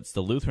video. It's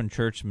the Lutheran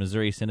Church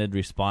Missouri Synod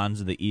responds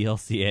to the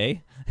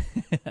ELCA.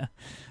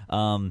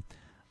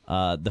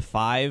 The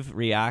Five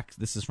react.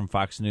 This is from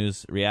Fox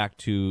News. React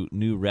to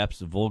new rep's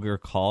vulgar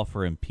call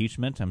for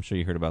impeachment. I'm sure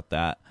you heard about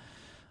that.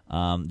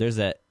 There's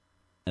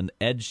an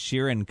Ed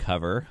Sheeran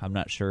cover. I'm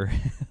not sure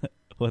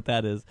what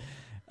that is.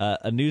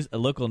 A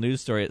local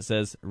news story. It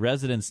says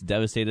residents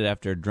devastated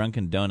after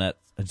Dunkin' Donuts.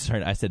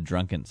 Sorry, I said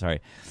drunken. Sorry.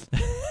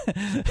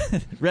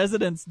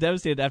 Residents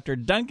devastated after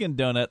Dunkin'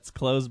 Donuts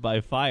closed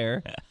by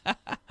fire.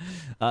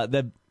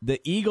 The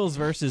Eagles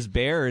versus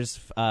Bears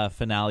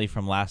finale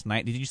from last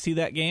night. Did you see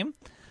that game?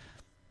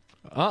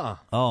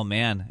 Oh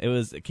man,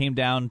 it came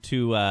down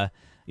to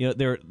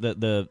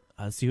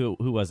let's see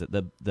who was it?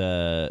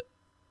 The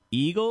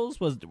Eagles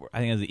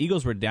the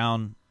Eagles were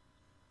down.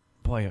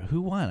 Boy,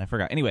 who won? I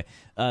forgot. Anyway,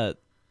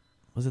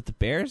 was it the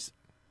Bears?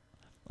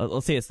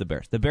 Let's say it's the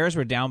Bears. The Bears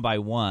were down by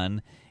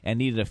 1 and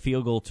needed a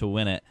field goal to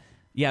win it.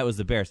 Yeah, it was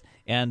the Bears.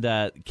 And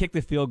kicked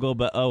the field goal,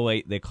 but oh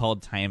wait, they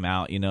called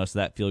timeout, so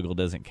that field goal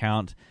doesn't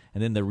count.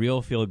 And then the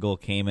real field goal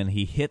came and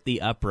he hit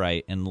the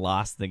upright and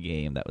lost the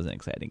game. That was an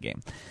exciting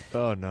game.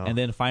 Oh no. And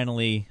then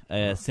finally,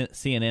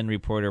 CNN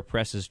reporter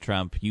presses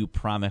Trump, "You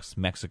promised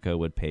Mexico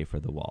would pay for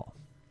the wall."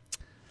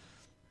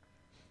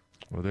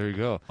 Well, there you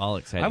go. All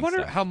exciting. I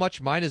wonder stuff. how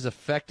much mine is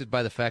affected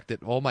by the fact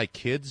that all my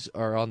kids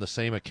are on the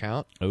same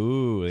account.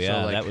 Ooh,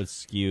 yeah, that would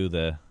skew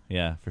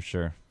for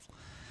sure.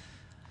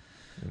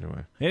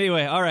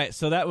 Anyway, all right.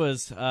 So that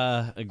was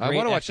a great. I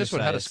want to watch exercise. this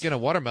one, How to Skin a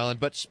Watermelon.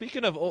 But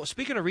speaking of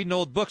reading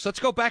old books, let's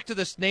go back to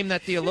this Name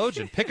That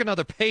Theologian. Pick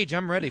another page.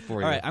 I'm ready for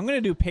you. All right, I'm going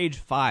to do page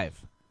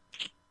 5.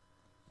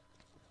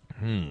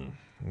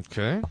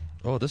 Okay.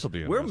 Oh, this will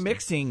be interesting. We're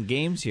mixing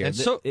games here. And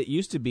so it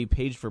used to be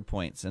page for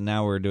points, and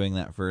now we're doing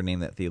that for Name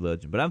That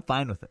Theologian. But I'm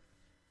fine with it.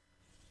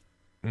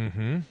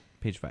 Mm-hmm.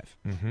 Page 5.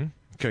 Mm-hmm.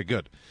 Okay,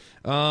 good.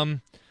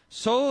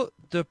 So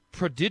the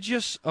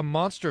prodigious a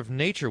monster of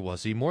nature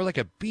was he, more like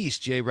a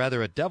beast, yea,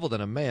 rather a devil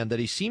than a man, that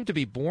he seemed to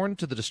be born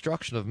to the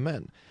destruction of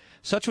men.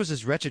 Such was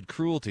his wretched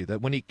cruelty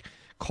that when he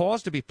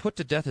caused to be put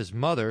to death his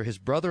mother, his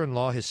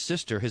brother-in-law, his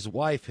sister, his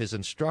wife, his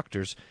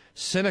instructors,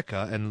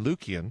 Seneca and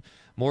Lucian,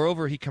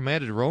 moreover he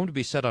commanded Rome to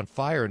be set on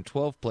fire in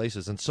 12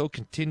 places, and so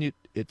continued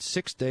it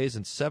 6 days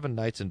and 7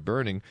 nights in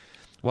burning,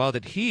 while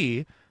that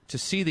he, to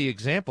see the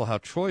example how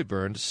Troy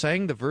burned,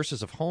 sang the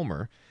verses of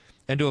Homer,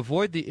 and to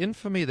avoid the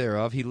infamy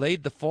thereof, he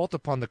laid the fault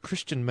upon the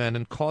Christian men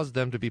and caused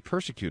them to be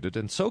persecuted.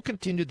 And so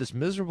continued this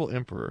miserable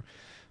emperor,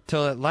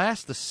 till at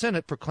last the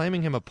Senate,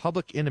 proclaiming him a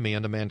public enemy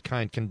unto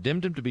mankind,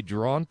 condemned him to be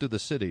drawn through the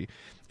city,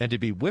 and to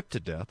be whipped to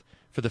death,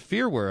 for the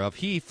fear whereof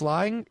he,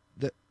 flying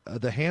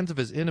the hands of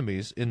his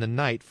enemies in the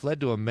night, fled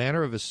to a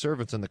manor of his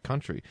servants in the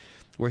country,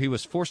 where he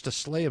was forced to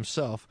slay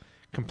himself,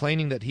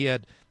 complaining that he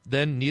had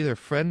then neither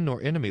friend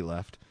nor enemy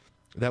left,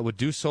 that would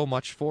do so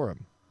much for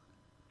him.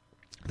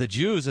 The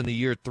Jews in the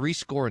year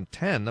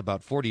 310,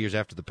 about 40 years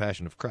after the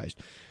Passion of Christ,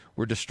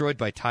 were destroyed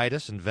by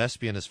Titus and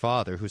Vespasian his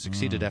father, who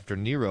succeeded after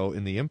Nero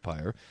in the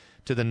empire,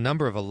 to the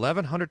number of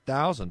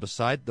 1,100,000,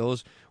 beside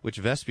those which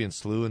Vespasian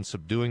slew in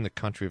subduing the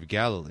country of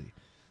Galilee.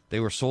 They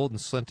were sold and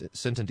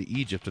sent into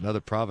Egypt and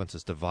other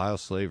provinces to vile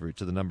slavery,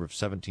 to the number of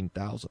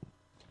 17,000.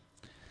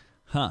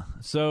 Huh.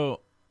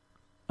 So,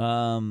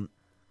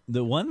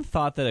 the one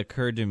thought that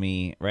occurred to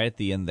me right at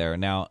the end there,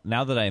 now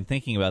that I'm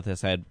thinking about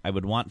this, I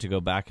would want to go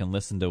back and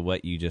listen to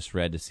what you just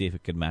read to see if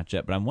it could match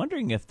up. But I'm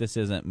wondering if this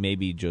isn't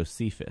maybe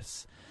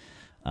Josephus.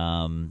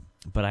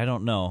 But I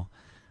don't know.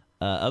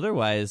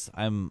 Otherwise,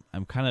 I'm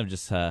kind of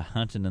just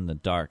hunting in the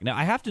dark. Now,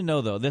 I have to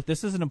know, though, that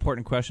this is an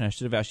important question I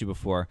should have asked you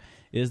before,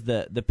 is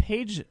the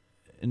page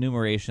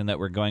enumeration that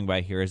we're going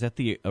by here, is that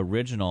the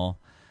original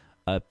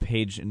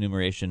page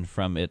enumeration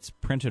from its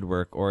printed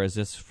work, or is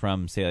this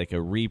from, say, like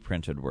a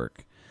reprinted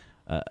work?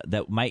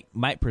 That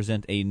might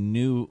present a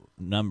new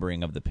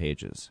numbering of the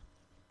pages.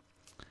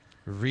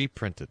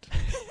 Reprinted.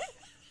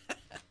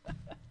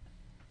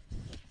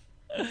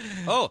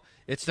 Oh,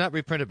 it's not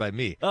reprinted by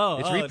me.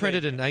 It's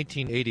reprinted in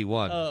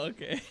 1981. Oh,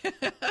 okay.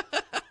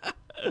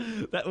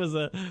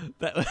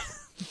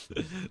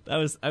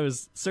 I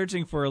was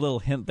searching for a little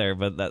hint there,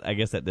 but I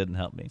guess that didn't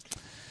help me.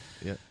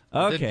 Yeah.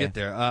 Okay. Didn't get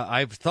there.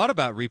 I've thought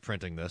about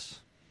reprinting this.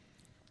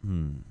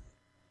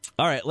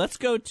 All right, let's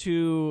go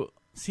to.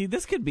 See,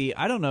 this could be.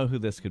 I don't know who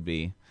this could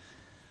be.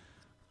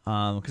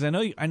 Because I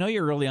know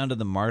you're really onto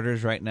the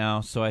martyrs right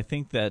now. So I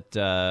think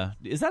that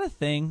is that a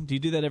thing? Do you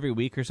do that every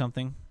week or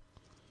something?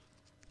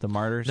 The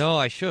martyrs? No,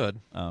 I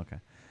should. Oh, okay.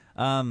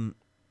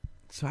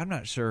 So I'm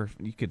not sure if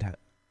you could.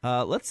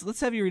 Let's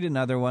have you read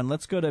another one.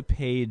 Let's go to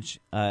page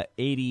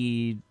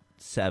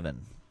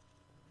 87.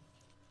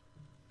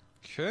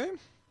 Okay.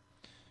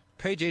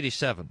 Page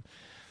 87.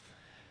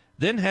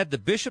 Then had the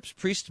bishops,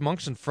 priests,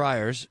 monks, and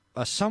friars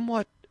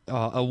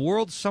a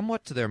world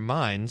somewhat to their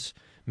minds.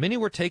 Many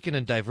were taken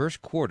in diverse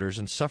quarters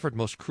and suffered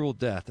most cruel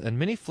death, and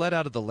many fled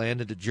out of the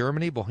land into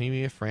Germany,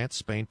 Bohemia, France,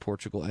 Spain,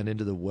 Portugal, and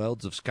into the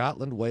welds of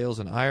Scotland, Wales,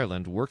 and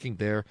Ireland, working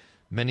there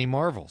many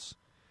marvels.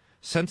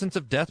 Sentence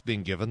of death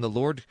being given, the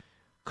Lord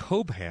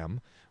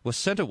Cobham was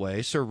sent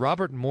away, Sir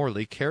Robert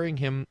Morley carrying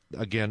him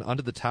again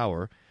unto the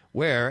Tower,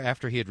 where,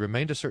 after he had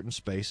remained a certain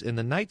space, in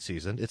the night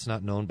season, it's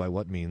not known by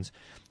what means,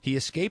 he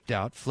escaped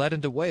out, fled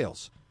into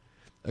Wales.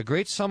 A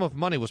great sum of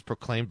money was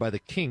proclaimed by the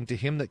king to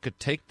him that could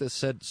take the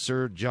said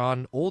Sir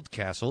John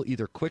Oldcastle,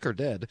 either quick or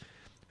dead,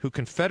 who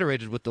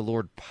confederated with the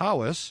Lord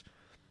Powis,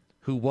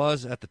 who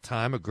was at the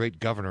time a great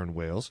governor in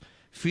Wales,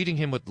 feeding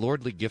him with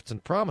lordly gifts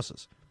and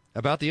promises.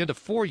 About the end of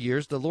 4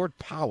 years, the Lord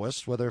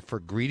Powis, whether for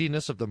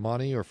greediness of the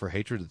money or for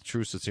hatred of the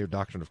true sincere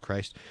doctrine of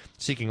Christ,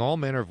 seeking all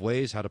manner of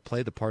ways how to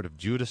play the part of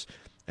Judas,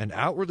 and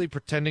outwardly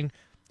pretending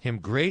him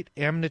great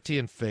enmity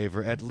and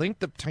favor, at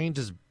length obtained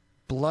his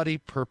bloody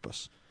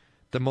purpose.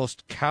 The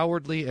most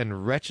cowardly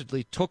and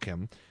wretchedly took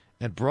him,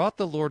 and brought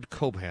the Lord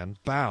Cobham,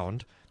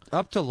 bound,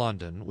 up to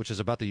London, which is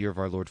about the year of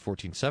our Lord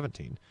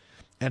 1417,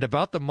 and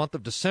about the month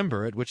of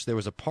December, at which there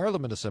was a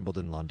parliament assembled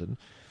in London,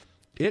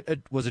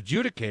 it was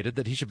adjudicated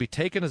that he should be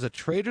taken as a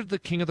traitor to the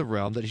king of the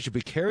realm, that he should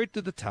be carried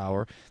to the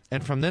Tower,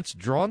 and from thence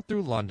drawn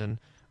through London,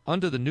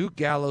 unto the new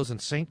gallows in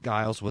St.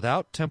 Giles,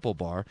 without Temple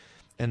Bar,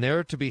 and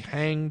there to be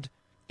hanged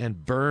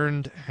and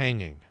burned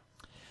hanging.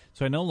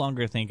 So I no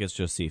longer think it's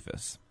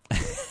Josephus.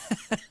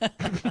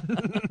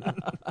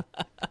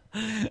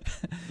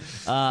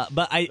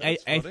 But I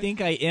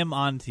think I am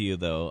on to you,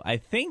 though. I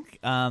think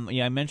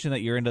I mentioned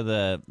that you're into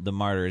the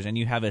martyrs, and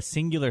you have a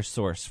singular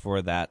source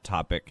for that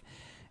topic,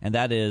 and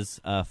that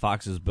is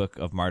Fox's Book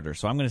of Martyrs.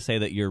 So I'm going to say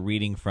that you're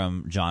reading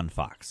from John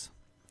Fox.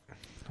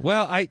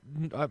 Well, I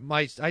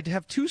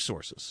have two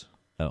sources.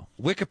 Oh.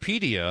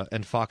 Wikipedia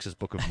and Fox's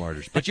Book of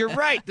Martyrs. But you're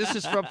right. This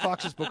is from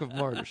Fox's Book of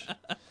Martyrs.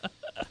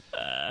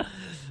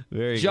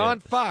 Very John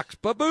good. Fox.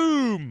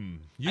 Ba-boom.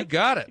 You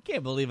got it. I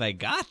can't believe I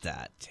got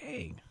that.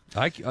 Dang.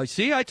 I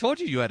see. I told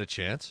you had a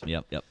chance.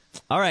 Yep.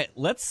 All right,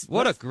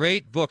 What a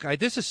great book!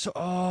 This is so.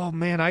 Oh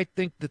man, I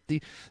think that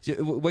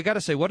we got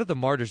to say, what do the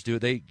martyrs do?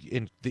 The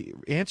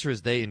answer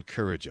is they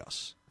encourage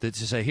us. To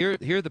say, here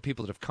are the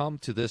people that have come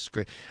to this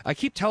great. I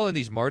keep telling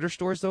these martyr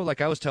stories though.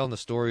 Like I was telling the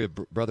story of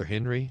Brother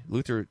Henry.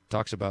 Luther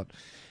talks about.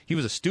 He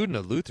was a student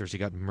of Luther's. He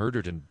got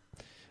murdered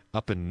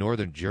up in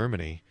northern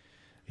Germany.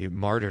 He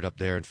martyred up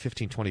there in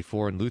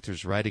 1524, and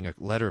Luther's writing a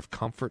letter of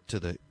comfort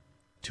to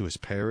his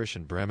parish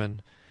in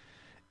Bremen,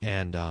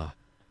 and I'm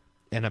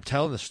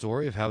telling the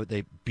story of how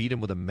they beat him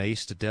with a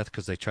mace to death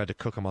because they tried to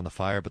cook him on the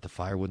fire, but the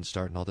fire wouldn't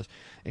start and all this.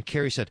 And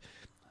Carrie said,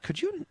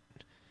 "Could you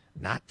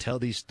not tell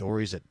these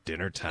stories at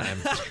dinner time?"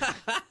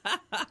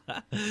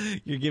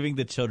 You're giving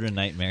the children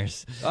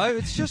nightmares.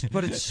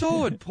 But it's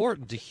so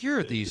important to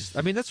hear these.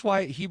 I mean, that's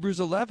why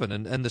Hebrews 11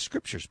 and the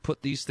Scriptures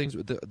put these things,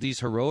 these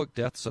heroic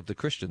deaths of the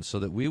Christians, so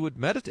that we would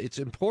meditate. It's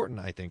important,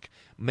 I think,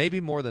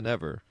 maybe more than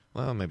ever.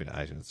 Well, maybe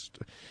not.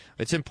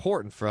 It's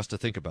important for us to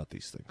think about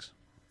these things.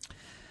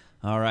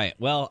 All right.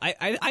 Well,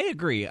 I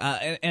agree.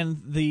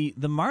 And the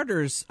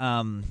martyrs,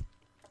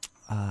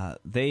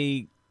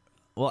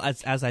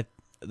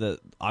 the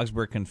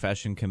Augsburg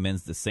Confession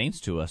commends the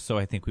saints to us, so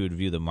I think we would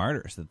view the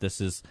martyrs, that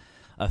this is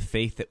a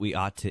faith that we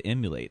ought to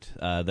emulate,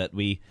 that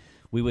we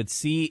would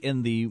see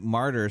in the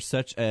martyrs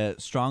such a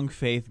strong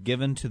faith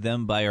given to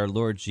them by our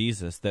Lord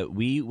Jesus that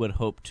we would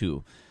hope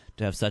to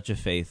have such a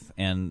faith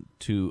and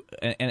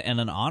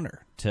an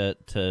honor to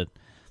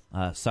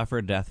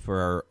suffer death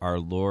for our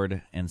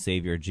Lord and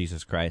Savior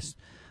Jesus Christ.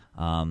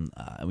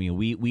 I mean,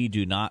 we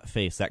do not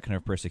face that kind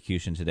of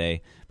persecution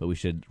today, but we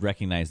should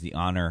recognize the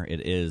honor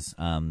it is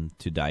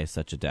to die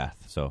such a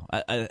death. So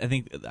I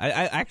think I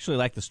actually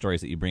like the stories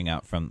that you bring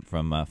out from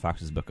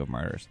Fox's Book of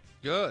Martyrs.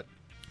 Good.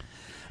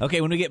 Okay,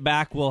 when we get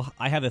back,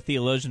 I have a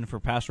theologian for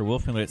Pastor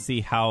Wolfmueller to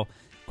see how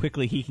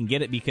quickly he can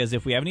get it, because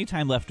if we have any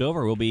time left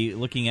over, we'll be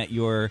looking at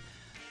your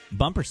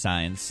bumper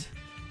signs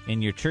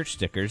and your church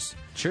stickers.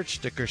 Church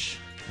stickers.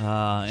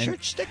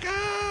 Church stickers!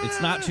 It's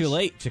not too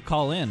late to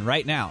call in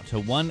right now to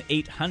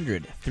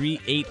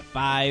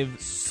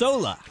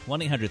 1-800-385-SOLA,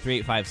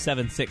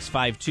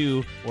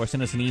 1-800-385-7652, or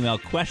send us an email,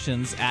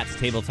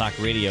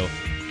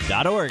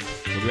 questions@tabletalkradio.org.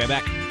 We'll be right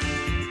back.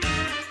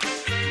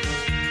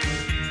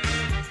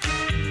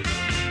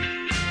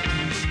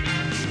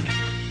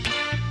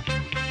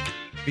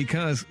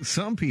 Because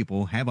some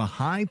people have a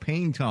high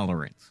pain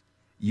tolerance.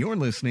 You're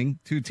listening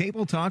to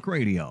Table Talk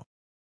Radio.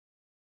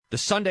 The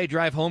Sunday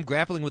Drive Home,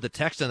 Grappling with the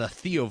Text, and the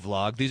Theo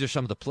Vlog. These are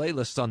some of the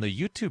playlists on the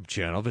YouTube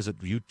channel. Visit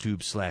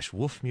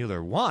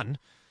YouTube/Wolfmueller1.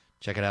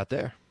 Check it out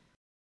there.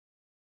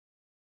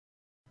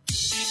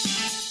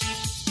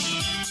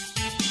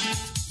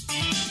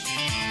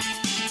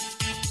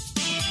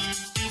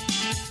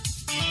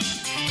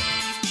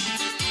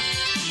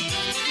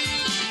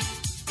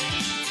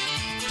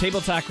 Table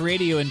Talk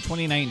Radio in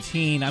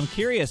 2019. I'm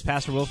curious,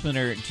 Pastor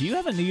Wolfmueller, do you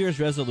have a New Year's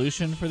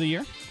resolution for the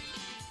year?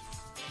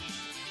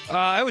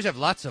 I always have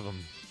lots of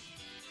them.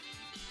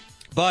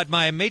 But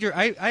my major,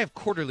 I have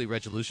quarterly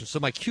resolutions. So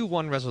my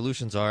Q1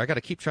 resolutions are, I got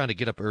to keep trying to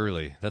get up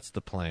early. That's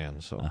the plan.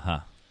 So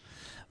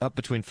up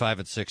between 5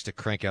 and 6 to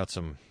crank out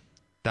some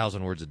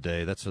 1,000 words a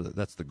day. That's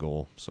the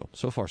goal.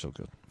 So far, so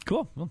good.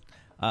 Cool. Well,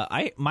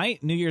 my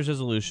New Year's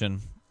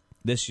resolution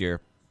this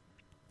year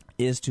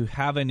is to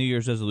have a New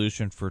Year's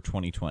resolution for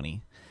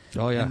 2020.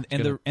 Oh yeah,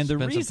 and the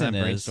reason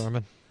is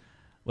brainstorming.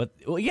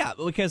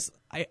 Because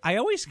I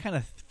always kind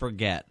of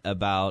forget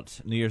about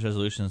New Year's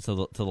resolutions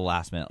till the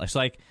last minute.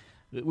 Like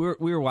we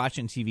were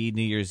watching TV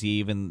New Year's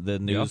Eve, and the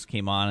news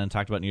came on and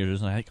talked about New Year's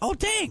resolution. I'm like, oh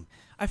dang,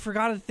 I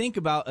forgot to think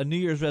about a New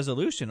Year's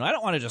resolution. I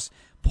don't want to just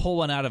pull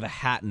one out of a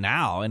hat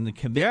now and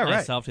commit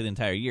myself to the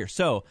entire year.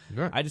 So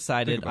I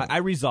decided, I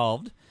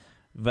resolved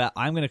that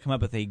I'm going to come up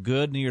with a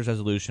good New Year's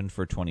resolution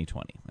for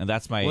 2020, and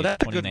that's my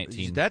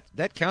 2019.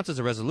 That counts as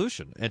a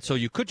resolution, and so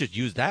you could just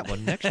use that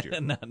one next year.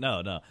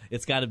 No,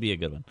 it's got to be a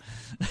good one.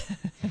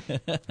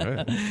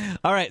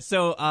 All right,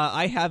 so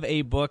I have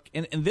a book,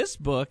 and this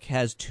book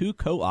has 2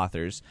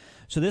 co-authors,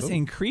 so this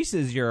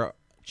increases your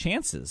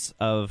chances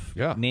of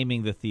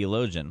naming the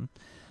theologian.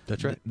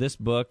 That's right. This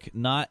book,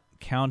 not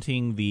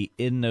counting the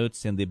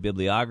endnotes and the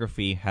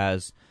bibliography,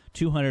 has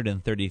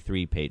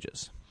 233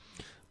 pages.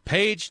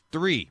 Page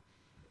 3.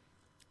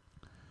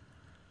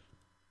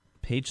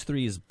 Page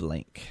 3 is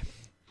blank.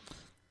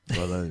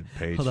 Well, then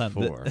page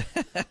 4.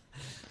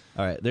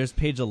 All right, there's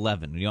page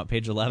 11. You want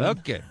page 11?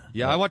 Okay.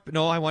 Yeah, I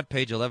want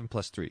page 11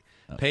 plus 3.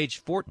 Oh. Page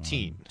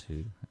 14. 1,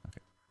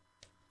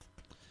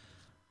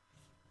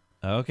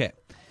 2. Okay.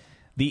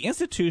 The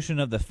institution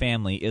of the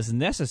family is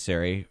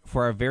necessary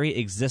for our very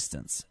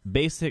existence,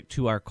 basic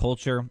to our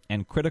culture,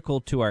 and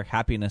critical to our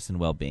happiness and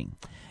well-being.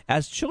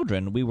 As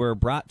children, we were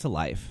brought to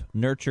life,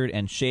 nurtured,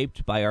 and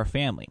shaped by our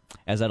family.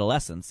 As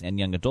adolescents and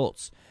young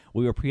adults,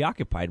 we were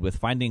preoccupied with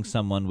finding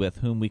someone with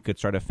whom we could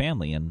start a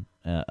family and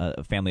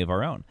a family of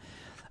our own.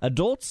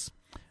 Adults,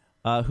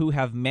 who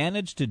have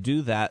managed to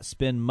do that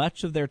spend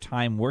much of their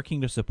time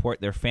working to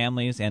support their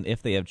families and,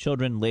 if they have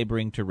children,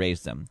 laboring to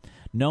raise them.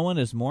 No one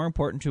is more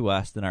important to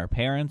us than our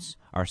parents,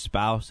 our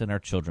spouse, and our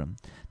children.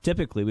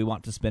 Typically, we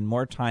want to spend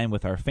more time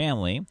with our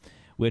family,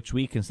 which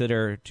we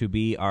consider to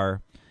be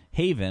our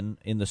haven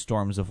in the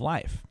storms of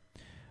life.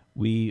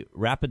 We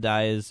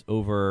rapidize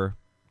over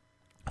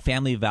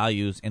family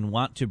values and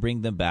want to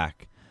bring them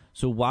back.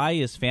 So why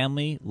is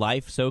family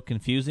life so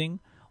confusing?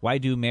 Why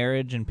do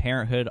marriage and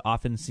parenthood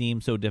often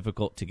seem so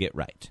difficult to get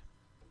right?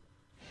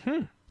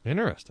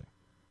 Interesting.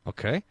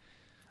 Okay.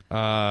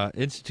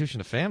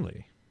 Institution of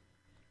family.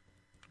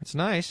 It's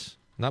nice.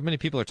 Not many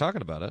people are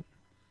talking about it.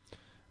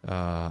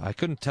 I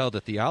couldn't tell the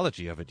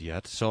theology of it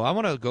yet, so I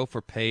want to go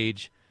for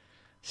page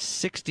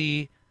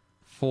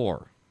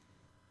 64.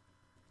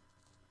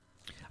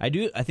 I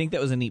think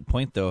that was a neat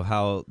point, though,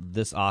 how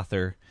this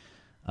author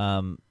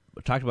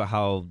talked about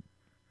how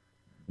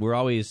we're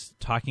always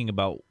talking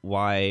about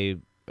why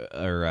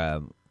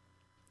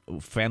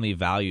family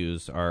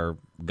values are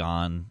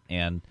gone,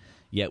 and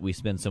yet we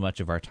spend so much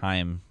of our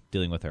time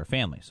dealing with our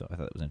family. So I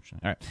thought that was interesting.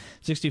 All right,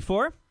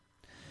 64.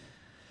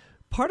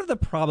 Part of the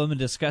problem in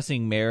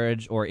discussing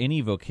marriage or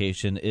any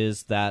vocation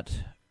is that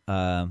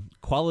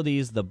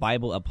qualities the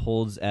Bible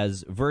upholds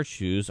as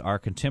virtues our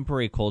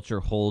contemporary culture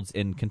holds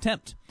in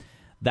contempt.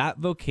 That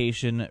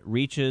vocation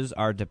reaches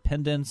our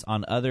dependence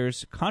on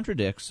others,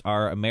 contradicts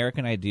our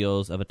American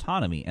ideals of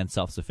autonomy and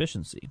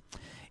self-sufficiency.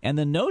 And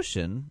the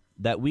notion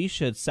that we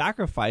should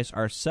sacrifice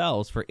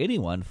ourselves for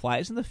anyone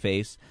flies in the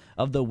face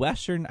of the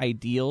Western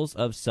ideals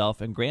of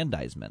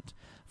self-aggrandizement,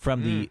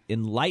 from the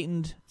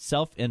enlightened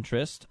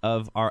self-interest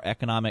of our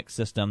economic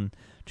system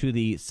to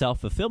the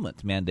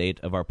self-fulfillment mandate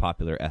of our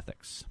popular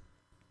ethics.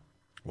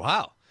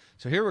 Wow.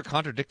 So here we're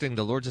contradicting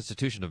the Lord's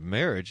institution of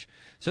marriage.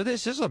 So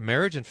this is a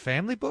marriage and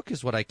family book,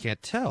 is what I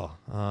can't tell.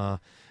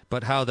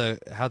 But how the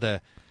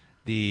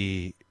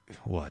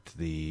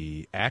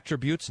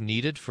attributes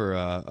needed for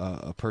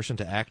a person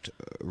to act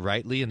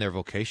rightly in their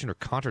vocation are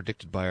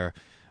contradicted by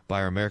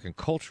our American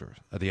culture,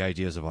 the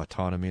ideas of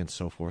autonomy and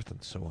so forth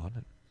and so on.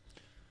 And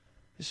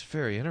it's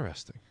very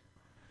interesting.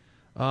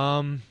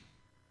 You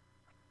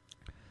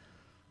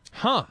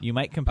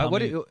might compel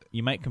me.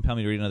 You might compel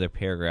me to read another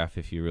paragraph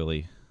if you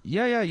really.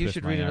 Yeah. You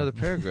should read another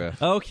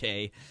paragraph.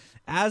 Okay.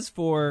 As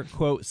for,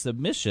 quote,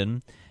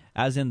 submission,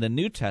 as in the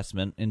New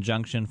Testament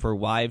injunction for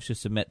wives to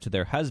submit to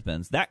their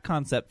husbands, that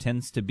concept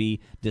tends to be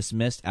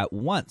dismissed at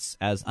once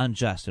as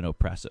unjust and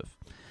oppressive.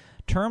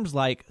 Terms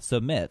like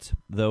submit,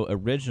 though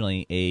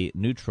originally a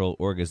neutral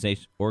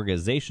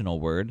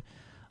organizational word,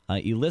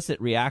 elicit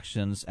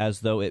reactions as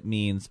though it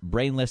means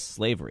brainless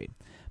slavery.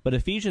 But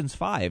Ephesians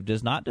 5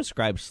 does not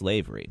describe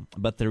slavery,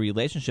 but the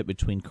relationship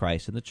between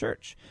Christ and the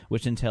church,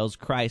 which entails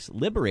Christ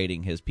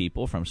liberating his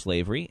people from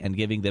slavery and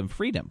giving them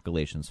freedom,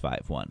 Galatians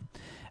 5:1,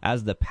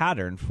 as the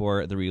pattern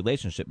for the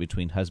relationship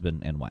between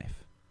husband and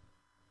wife.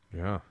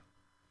 Yeah,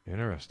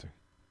 interesting.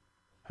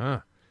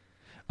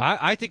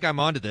 I think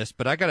I'm onto this,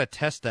 but I got to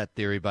test that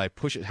theory by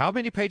pushing. How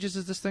many pages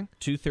is this thing?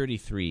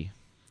 233.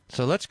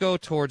 So let's go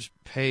towards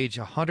page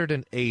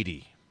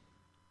 180.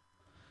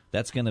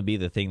 That's going to be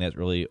the thing that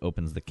really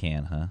opens the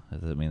can, huh? I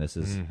mean, this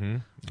is... Mm-hmm.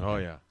 Oh,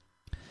 yeah.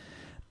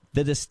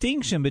 The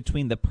distinction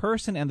between the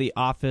person and the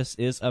office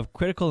is of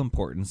critical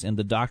importance in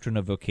the doctrine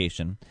of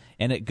vocation,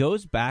 and it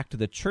goes back to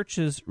the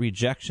Church's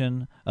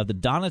rejection of the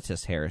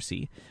Donatist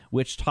heresy,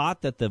 which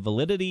taught that the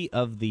validity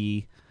of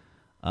the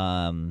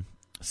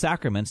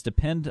sacraments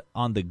depend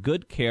on the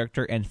good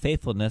character and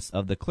faithfulness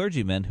of the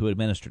clergymen who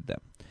administered them.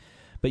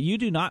 But you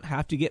do not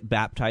have to get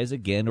baptized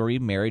again or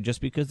remarried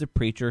just because the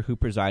preacher who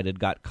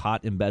presided got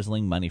caught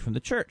embezzling money from the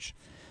church.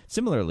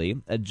 Similarly,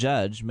 a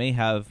judge may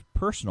have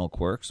personal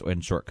quirks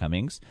and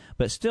shortcomings,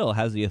 but still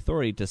has the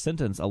authority to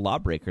sentence a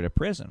lawbreaker to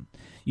prison.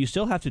 You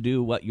still have to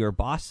do what your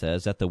boss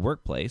says at the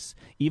workplace,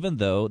 even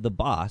though the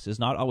boss is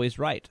not always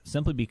right,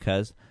 simply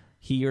because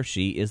he or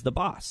she is the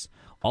boss.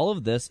 All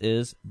of this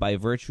is by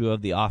virtue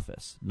of the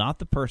office, not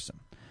the person.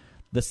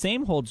 The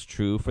same holds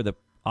true for the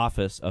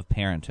office of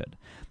parenthood.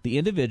 The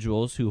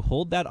individuals who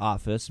hold that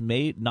office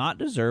may not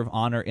deserve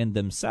honor in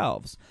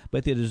themselves,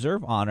 but they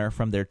deserve honor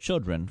from their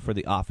children for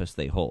the office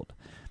they hold.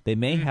 They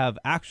may have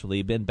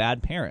actually been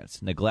bad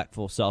parents,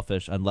 neglectful,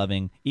 selfish,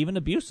 unloving, even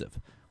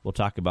abusive. We'll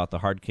talk about the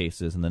hard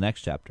cases in the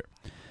next chapter.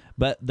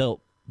 But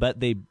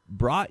they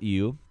brought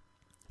you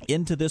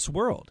into this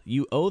world.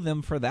 You owe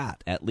them for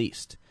that, at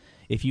least.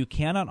 If you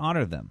cannot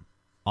honor them,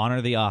 honor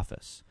the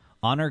office.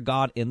 Honor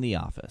God in the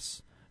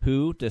office,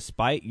 who,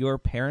 despite your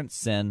parents'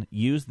 sin,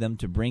 used them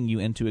to bring you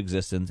into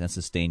existence and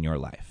sustain your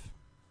life.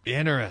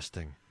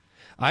 Interesting.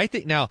 I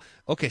think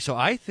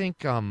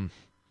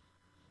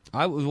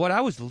what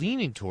I was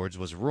leaning towards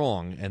was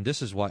wrong, and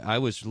this is why I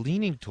was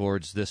leaning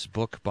towards this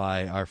book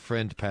by our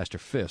friend Pastor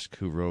Fisk,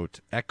 who wrote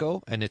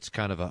Echo, and it's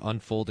kind of an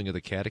unfolding of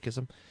the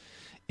catechism.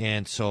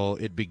 And so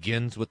it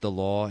begins with the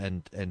law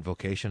and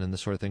vocation and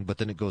this sort of thing, but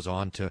then it goes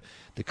on to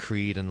the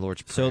creed and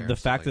Lord's Prayer. So the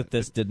fact that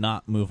this did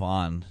not move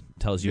on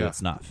tells you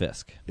it's not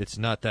Fisk. It's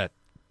not that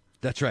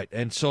That's right.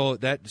 And so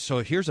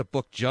here's a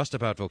book just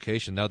about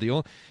vocation. Now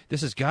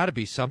this has got to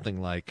be something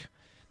like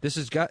this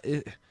has got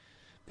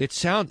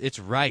it's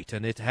right,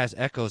 and it has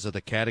echoes of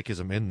the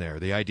catechism in there.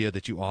 The idea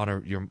that you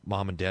honor your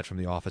mom and dad from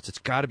the office. It's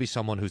got to be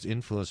someone who's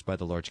influenced by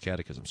the large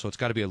catechism. So it's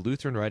got to be a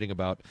Lutheran writing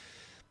about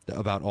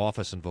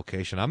office and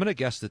vocation. I'm going to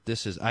guess that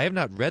this is. I have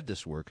not read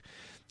this work,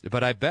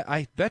 but I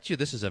bet you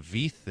this is a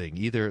Veith thing,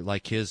 either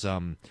like his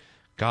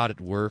God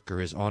at Work or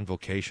his On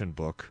Vocation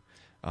book.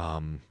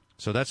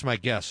 So that's my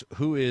guess.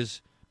 Who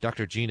is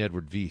Dr. Gene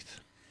Edward Veith?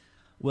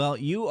 Well,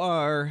 you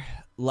are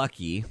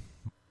lucky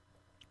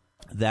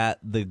that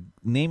the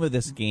name of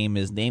this game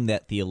is Name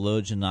That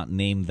Theologian, not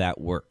Name That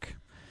Work.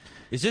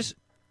 Is this?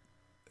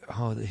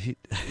 Oh,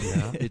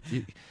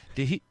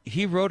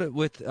 he wrote it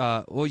with.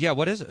 Well, yeah.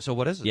 What is it? So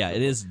what is it? Yeah,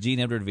 it is Gene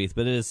Edward Veith,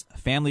 but it is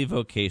Family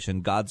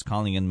Vocation, God's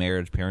Calling in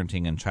Marriage,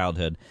 Parenting, and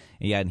Childhood.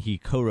 And he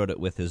co-wrote it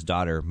with his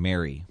daughter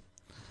Mary.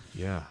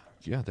 Yeah.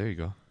 There you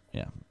go.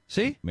 Yeah.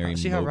 See? Mary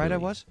See how right I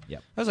was? Yeah.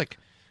 I was like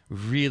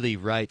really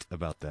right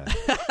about that.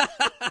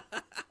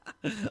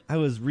 I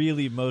was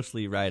really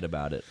mostly right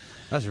about it.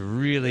 That's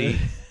really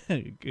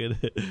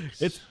good.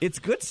 It's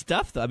good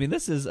stuff, though. I mean,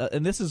 this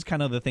is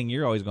kind of the thing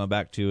you're always going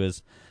back to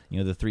is,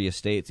 the three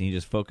estates, and he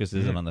just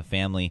focuses in on the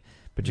family,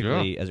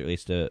 particularly as it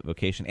relates to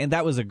vocation. And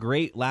that was a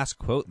great last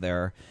quote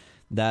there,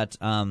 that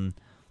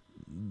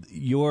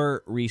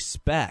your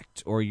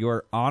respect or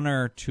your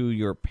honor to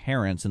your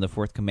parents in the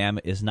fourth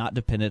commandment is not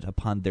dependent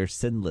upon their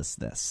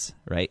sinlessness,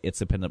 right? It's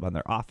dependent upon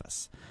their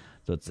office.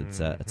 So it's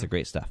a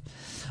great stuff.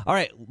 All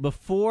right,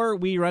 before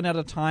we run out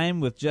of time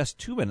with just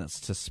 2 minutes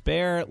to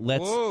spare,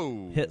 let's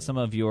hit some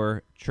of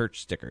your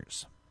church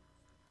stickers.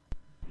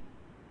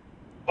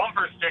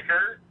 Bumper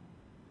sticker.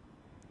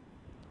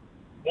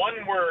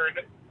 One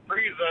word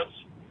frees us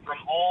from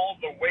all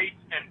the weight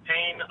and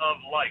pain of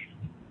life.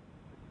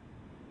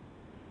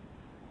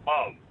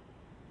 Love.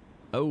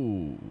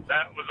 Oh.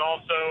 That was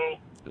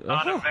also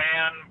on a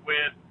van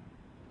with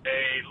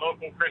a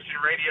local Christian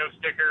radio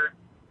sticker,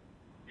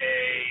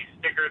 a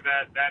sticker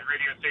that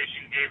radio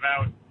station gave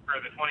out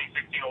for the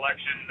 2016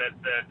 election that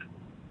said,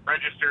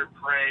 register,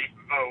 pray,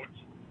 vote,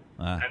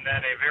 and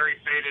then a very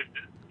faded,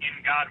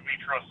 in God we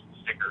trust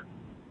sticker.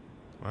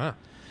 Wow.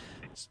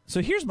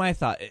 So here's my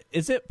thought.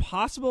 Is it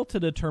possible to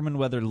determine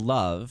whether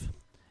love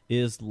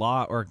is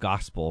law or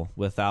gospel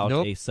without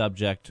a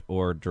subject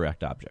or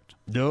direct object?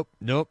 Nope.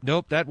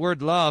 That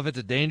word love, it's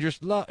a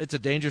dangerous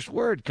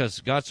word, because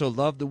God so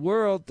loved the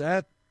world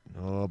that,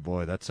 oh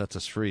boy, that sets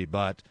us free.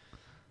 But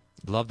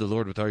love the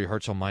Lord with all your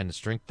heart, soul, mind, and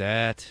strength,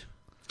 that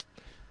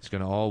is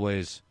going to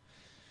always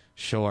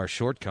show our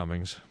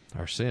shortcomings,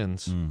 our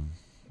sins.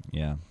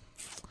 Yeah.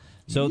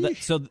 So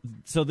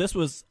this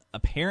was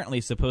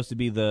apparently supposed to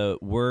be the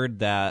word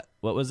that,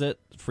 what was it,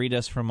 freed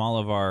us from all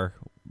of our,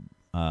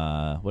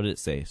 what did it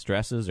say,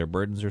 stresses or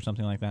burdens or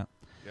something like that?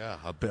 Yeah,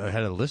 I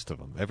had a list of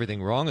them.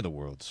 Everything wrong in the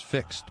world's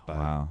fixed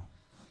by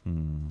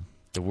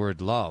the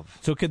word love.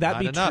 So could that not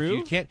be enough.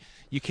 true?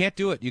 You can't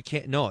do it. You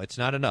can't. No, it's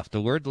not enough.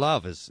 The word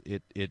love is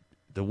it.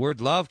 The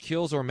word love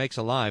kills or makes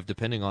alive,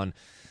 depending on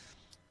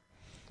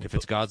if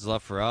it's God's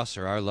love for us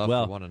or our love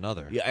for one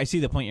another. Yeah, I see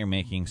the point you're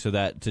making. So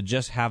that to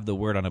just have the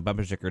word on a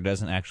bumper sticker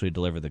doesn't actually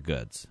deliver the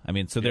goods. I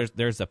mean, so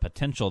there's a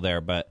potential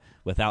there, but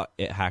without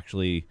it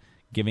actually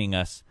giving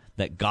us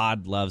that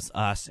God loves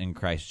us in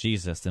Christ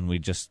Jesus, then we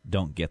just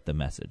don't get the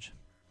message.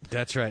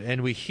 That's right.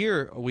 And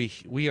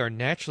we are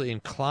naturally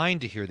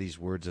inclined to hear these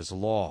words as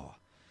law.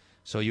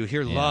 So you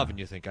hear love and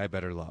you think, I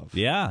better love.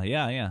 Yeah.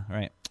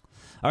 Right.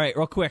 All right,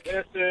 real quick.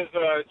 This is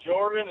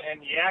Jordan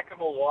in Yakima,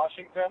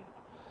 Washington.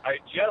 I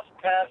just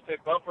passed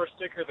a bumper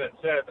sticker that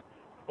said,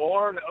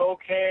 born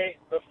okay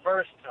the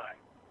first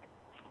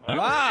time.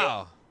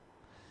 Wow.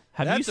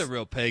 That's a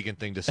real pagan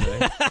thing to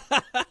say.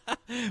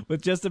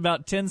 With just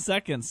about 10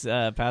 seconds,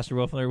 Pastor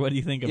Wolfler, what do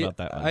you think about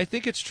that one? I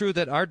think it's true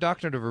that our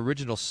doctrine of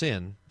original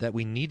sin, that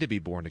we need to be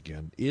born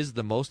again, is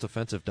the most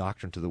offensive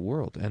doctrine to the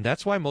world. And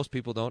that's why most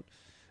people don't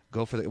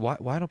go for the...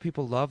 Why don't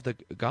people love the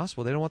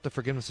gospel? They don't want the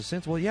forgiveness of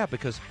sins. Well, yeah,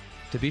 because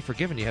to be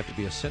forgiven, you have to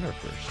be a sinner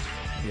first.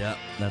 Yeah,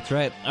 that's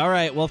right. All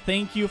right, well,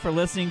 thank you for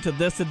listening to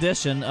this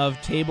edition of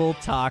Table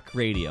Talk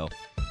Radio,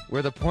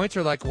 where the points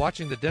are like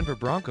watching the Denver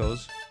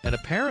Broncos and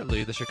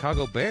apparently the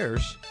Chicago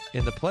Bears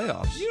in the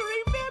playoffs.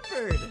 You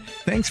remembered.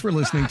 Thanks for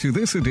listening to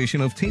this edition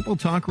of Table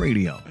Talk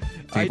Radio.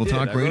 Table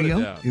Talk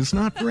Radio is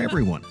not for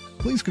everyone.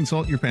 Please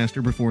consult your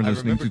pastor before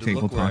listening to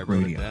Table Talk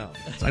Radio.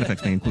 Side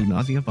effects may include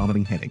nausea,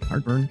 vomiting, headache,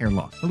 heartburn, hair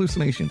loss,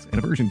 hallucinations, and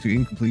aversion to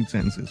incomplete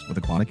sentences with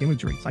aquatic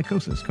imagery,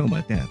 psychosis,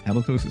 coma, death,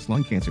 halitosis,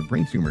 lung cancer,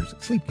 brain tumors,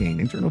 sleep gain,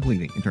 internal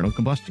bleeding, internal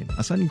combustion,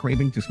 a sudden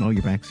craving to smell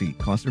your backseat,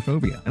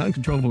 claustrophobia, an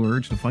uncontrollable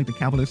urge to fight the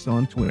Calvinists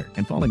on Twitter,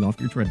 and falling off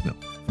your treadmill.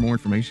 For more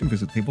information,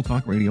 visit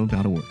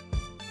tabletalkradio.org.